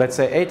 So let's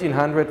say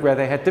 1800, where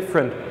they had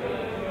different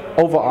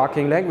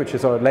overarching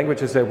languages, or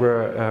languages that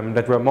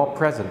were more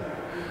present.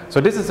 So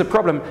this is a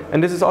problem,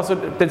 and this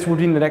would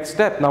be the next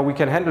step. Now we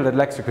can handle that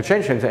lexical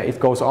change, and it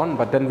goes on,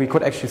 but then we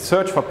could actually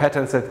search for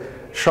patterns that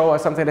show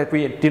us something that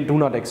we do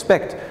not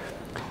expect.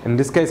 In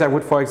this case, I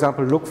would, for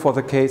example, look for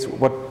the case,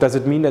 what does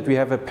it mean that we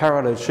have a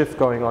parallel shift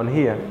going on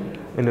here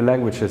in the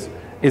languages?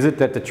 Is it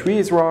that the tree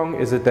is wrong?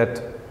 Is it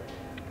that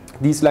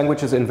these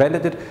languages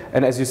invented it?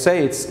 And as you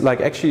say, it's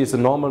like actually it's a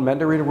normal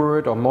Mandarin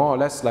word, or more or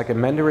less like a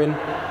Mandarin,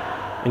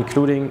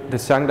 including the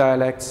Xiang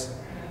dialects.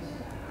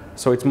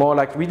 So it's more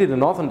like really the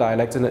northern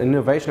dialects and the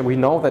innovation. We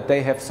know that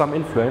they have some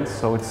influence,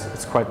 so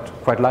it's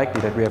quite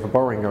likely that we have a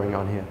borrowing going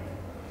on here.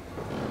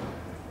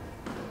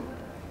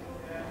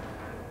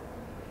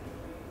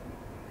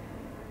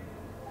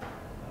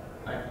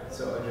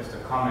 So just a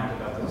comment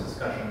about the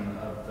discussion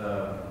of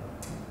the,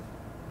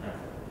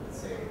 let's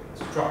say,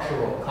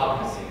 structural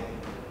cognacy.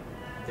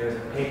 There's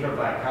a paper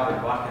by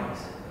Calvin Watkins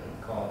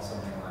called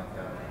something like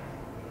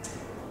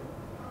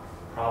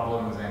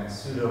Problems and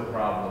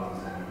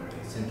Pseudo-Problems and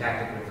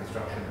Syntactic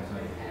Reconstruction or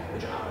something,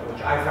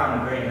 which I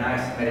found a very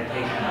nice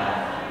meditation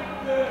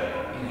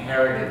on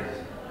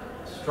inherited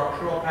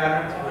structural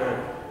patterns,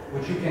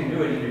 which you can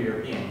do in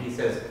Indo-European. He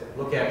says,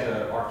 look at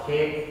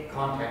archaic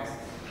context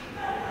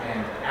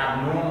and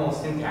abnormal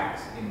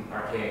syntax in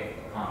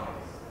archaic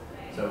context.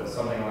 So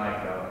something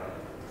like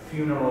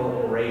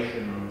funeral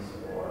orations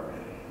or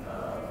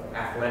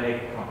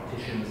athletic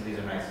competitions. These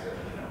are nice,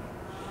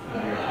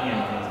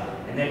 Indo-European things.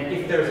 And then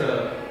if there's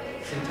a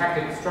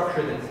syntactic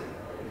structure that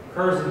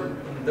occurs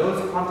in in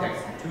those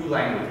contexts, two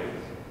languages,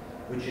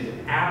 which is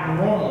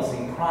abnormal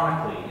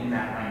synchronically in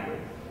that language,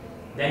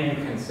 then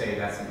you can say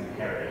that's an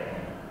inherited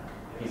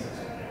piece of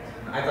syntax.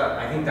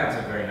 I think that's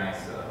a very nice,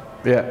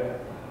 yeah.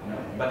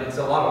 But it's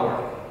a lot of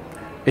work.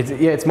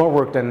 It's more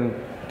work than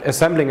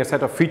assembling a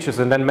set of features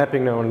and then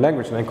mapping their own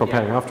language and then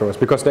comparing afterwards,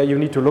 because there you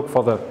need to look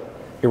for the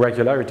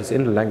irregularities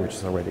in the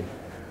languages already.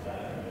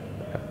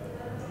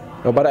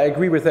 No, but I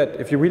agree with that.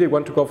 If you really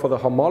want to go for the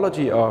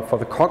homology or for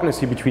the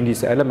cognacy between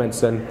these elements,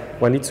 then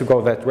one needs to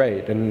go that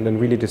way, then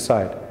really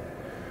decide.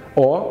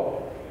 Or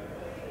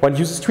one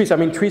uses trees. I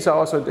mean, trees are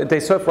also, they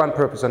serve one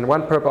purpose, and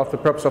one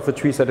purpose of the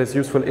trees that is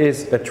useful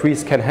is that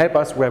trees can help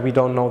us where we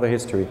don't know the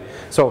history.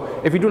 So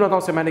if we do not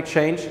know semantic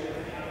change,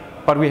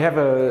 but we have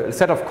a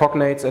set of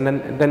cognates, and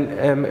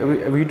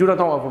then we do not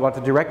know about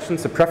the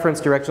directions, the preference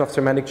direction of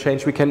semantic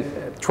change, we can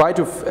try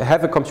to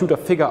have a computer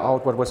figure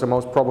out what was the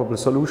most probable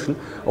solution,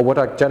 or what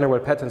are general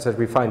patterns that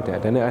we find there.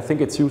 Then I think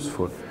it's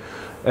useful.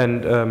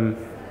 And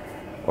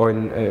or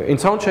in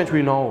sound change,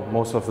 we know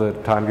most of the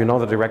time, we know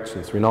the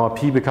directions. We know a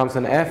P becomes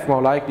an F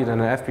more likely than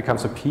an F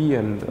becomes a P,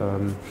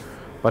 and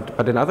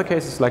but in other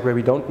cases, like where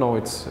we don't know,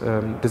 it's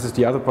this is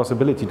the other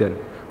possibility then.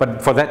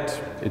 But for that,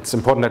 it's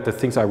important that the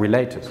things are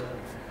related.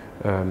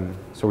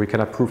 So we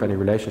cannot prove any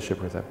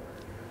relationship with them.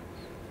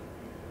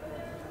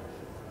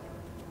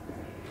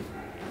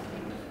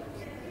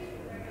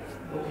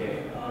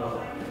 Okay,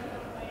 well,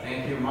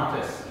 thank you,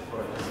 Mattis,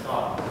 for this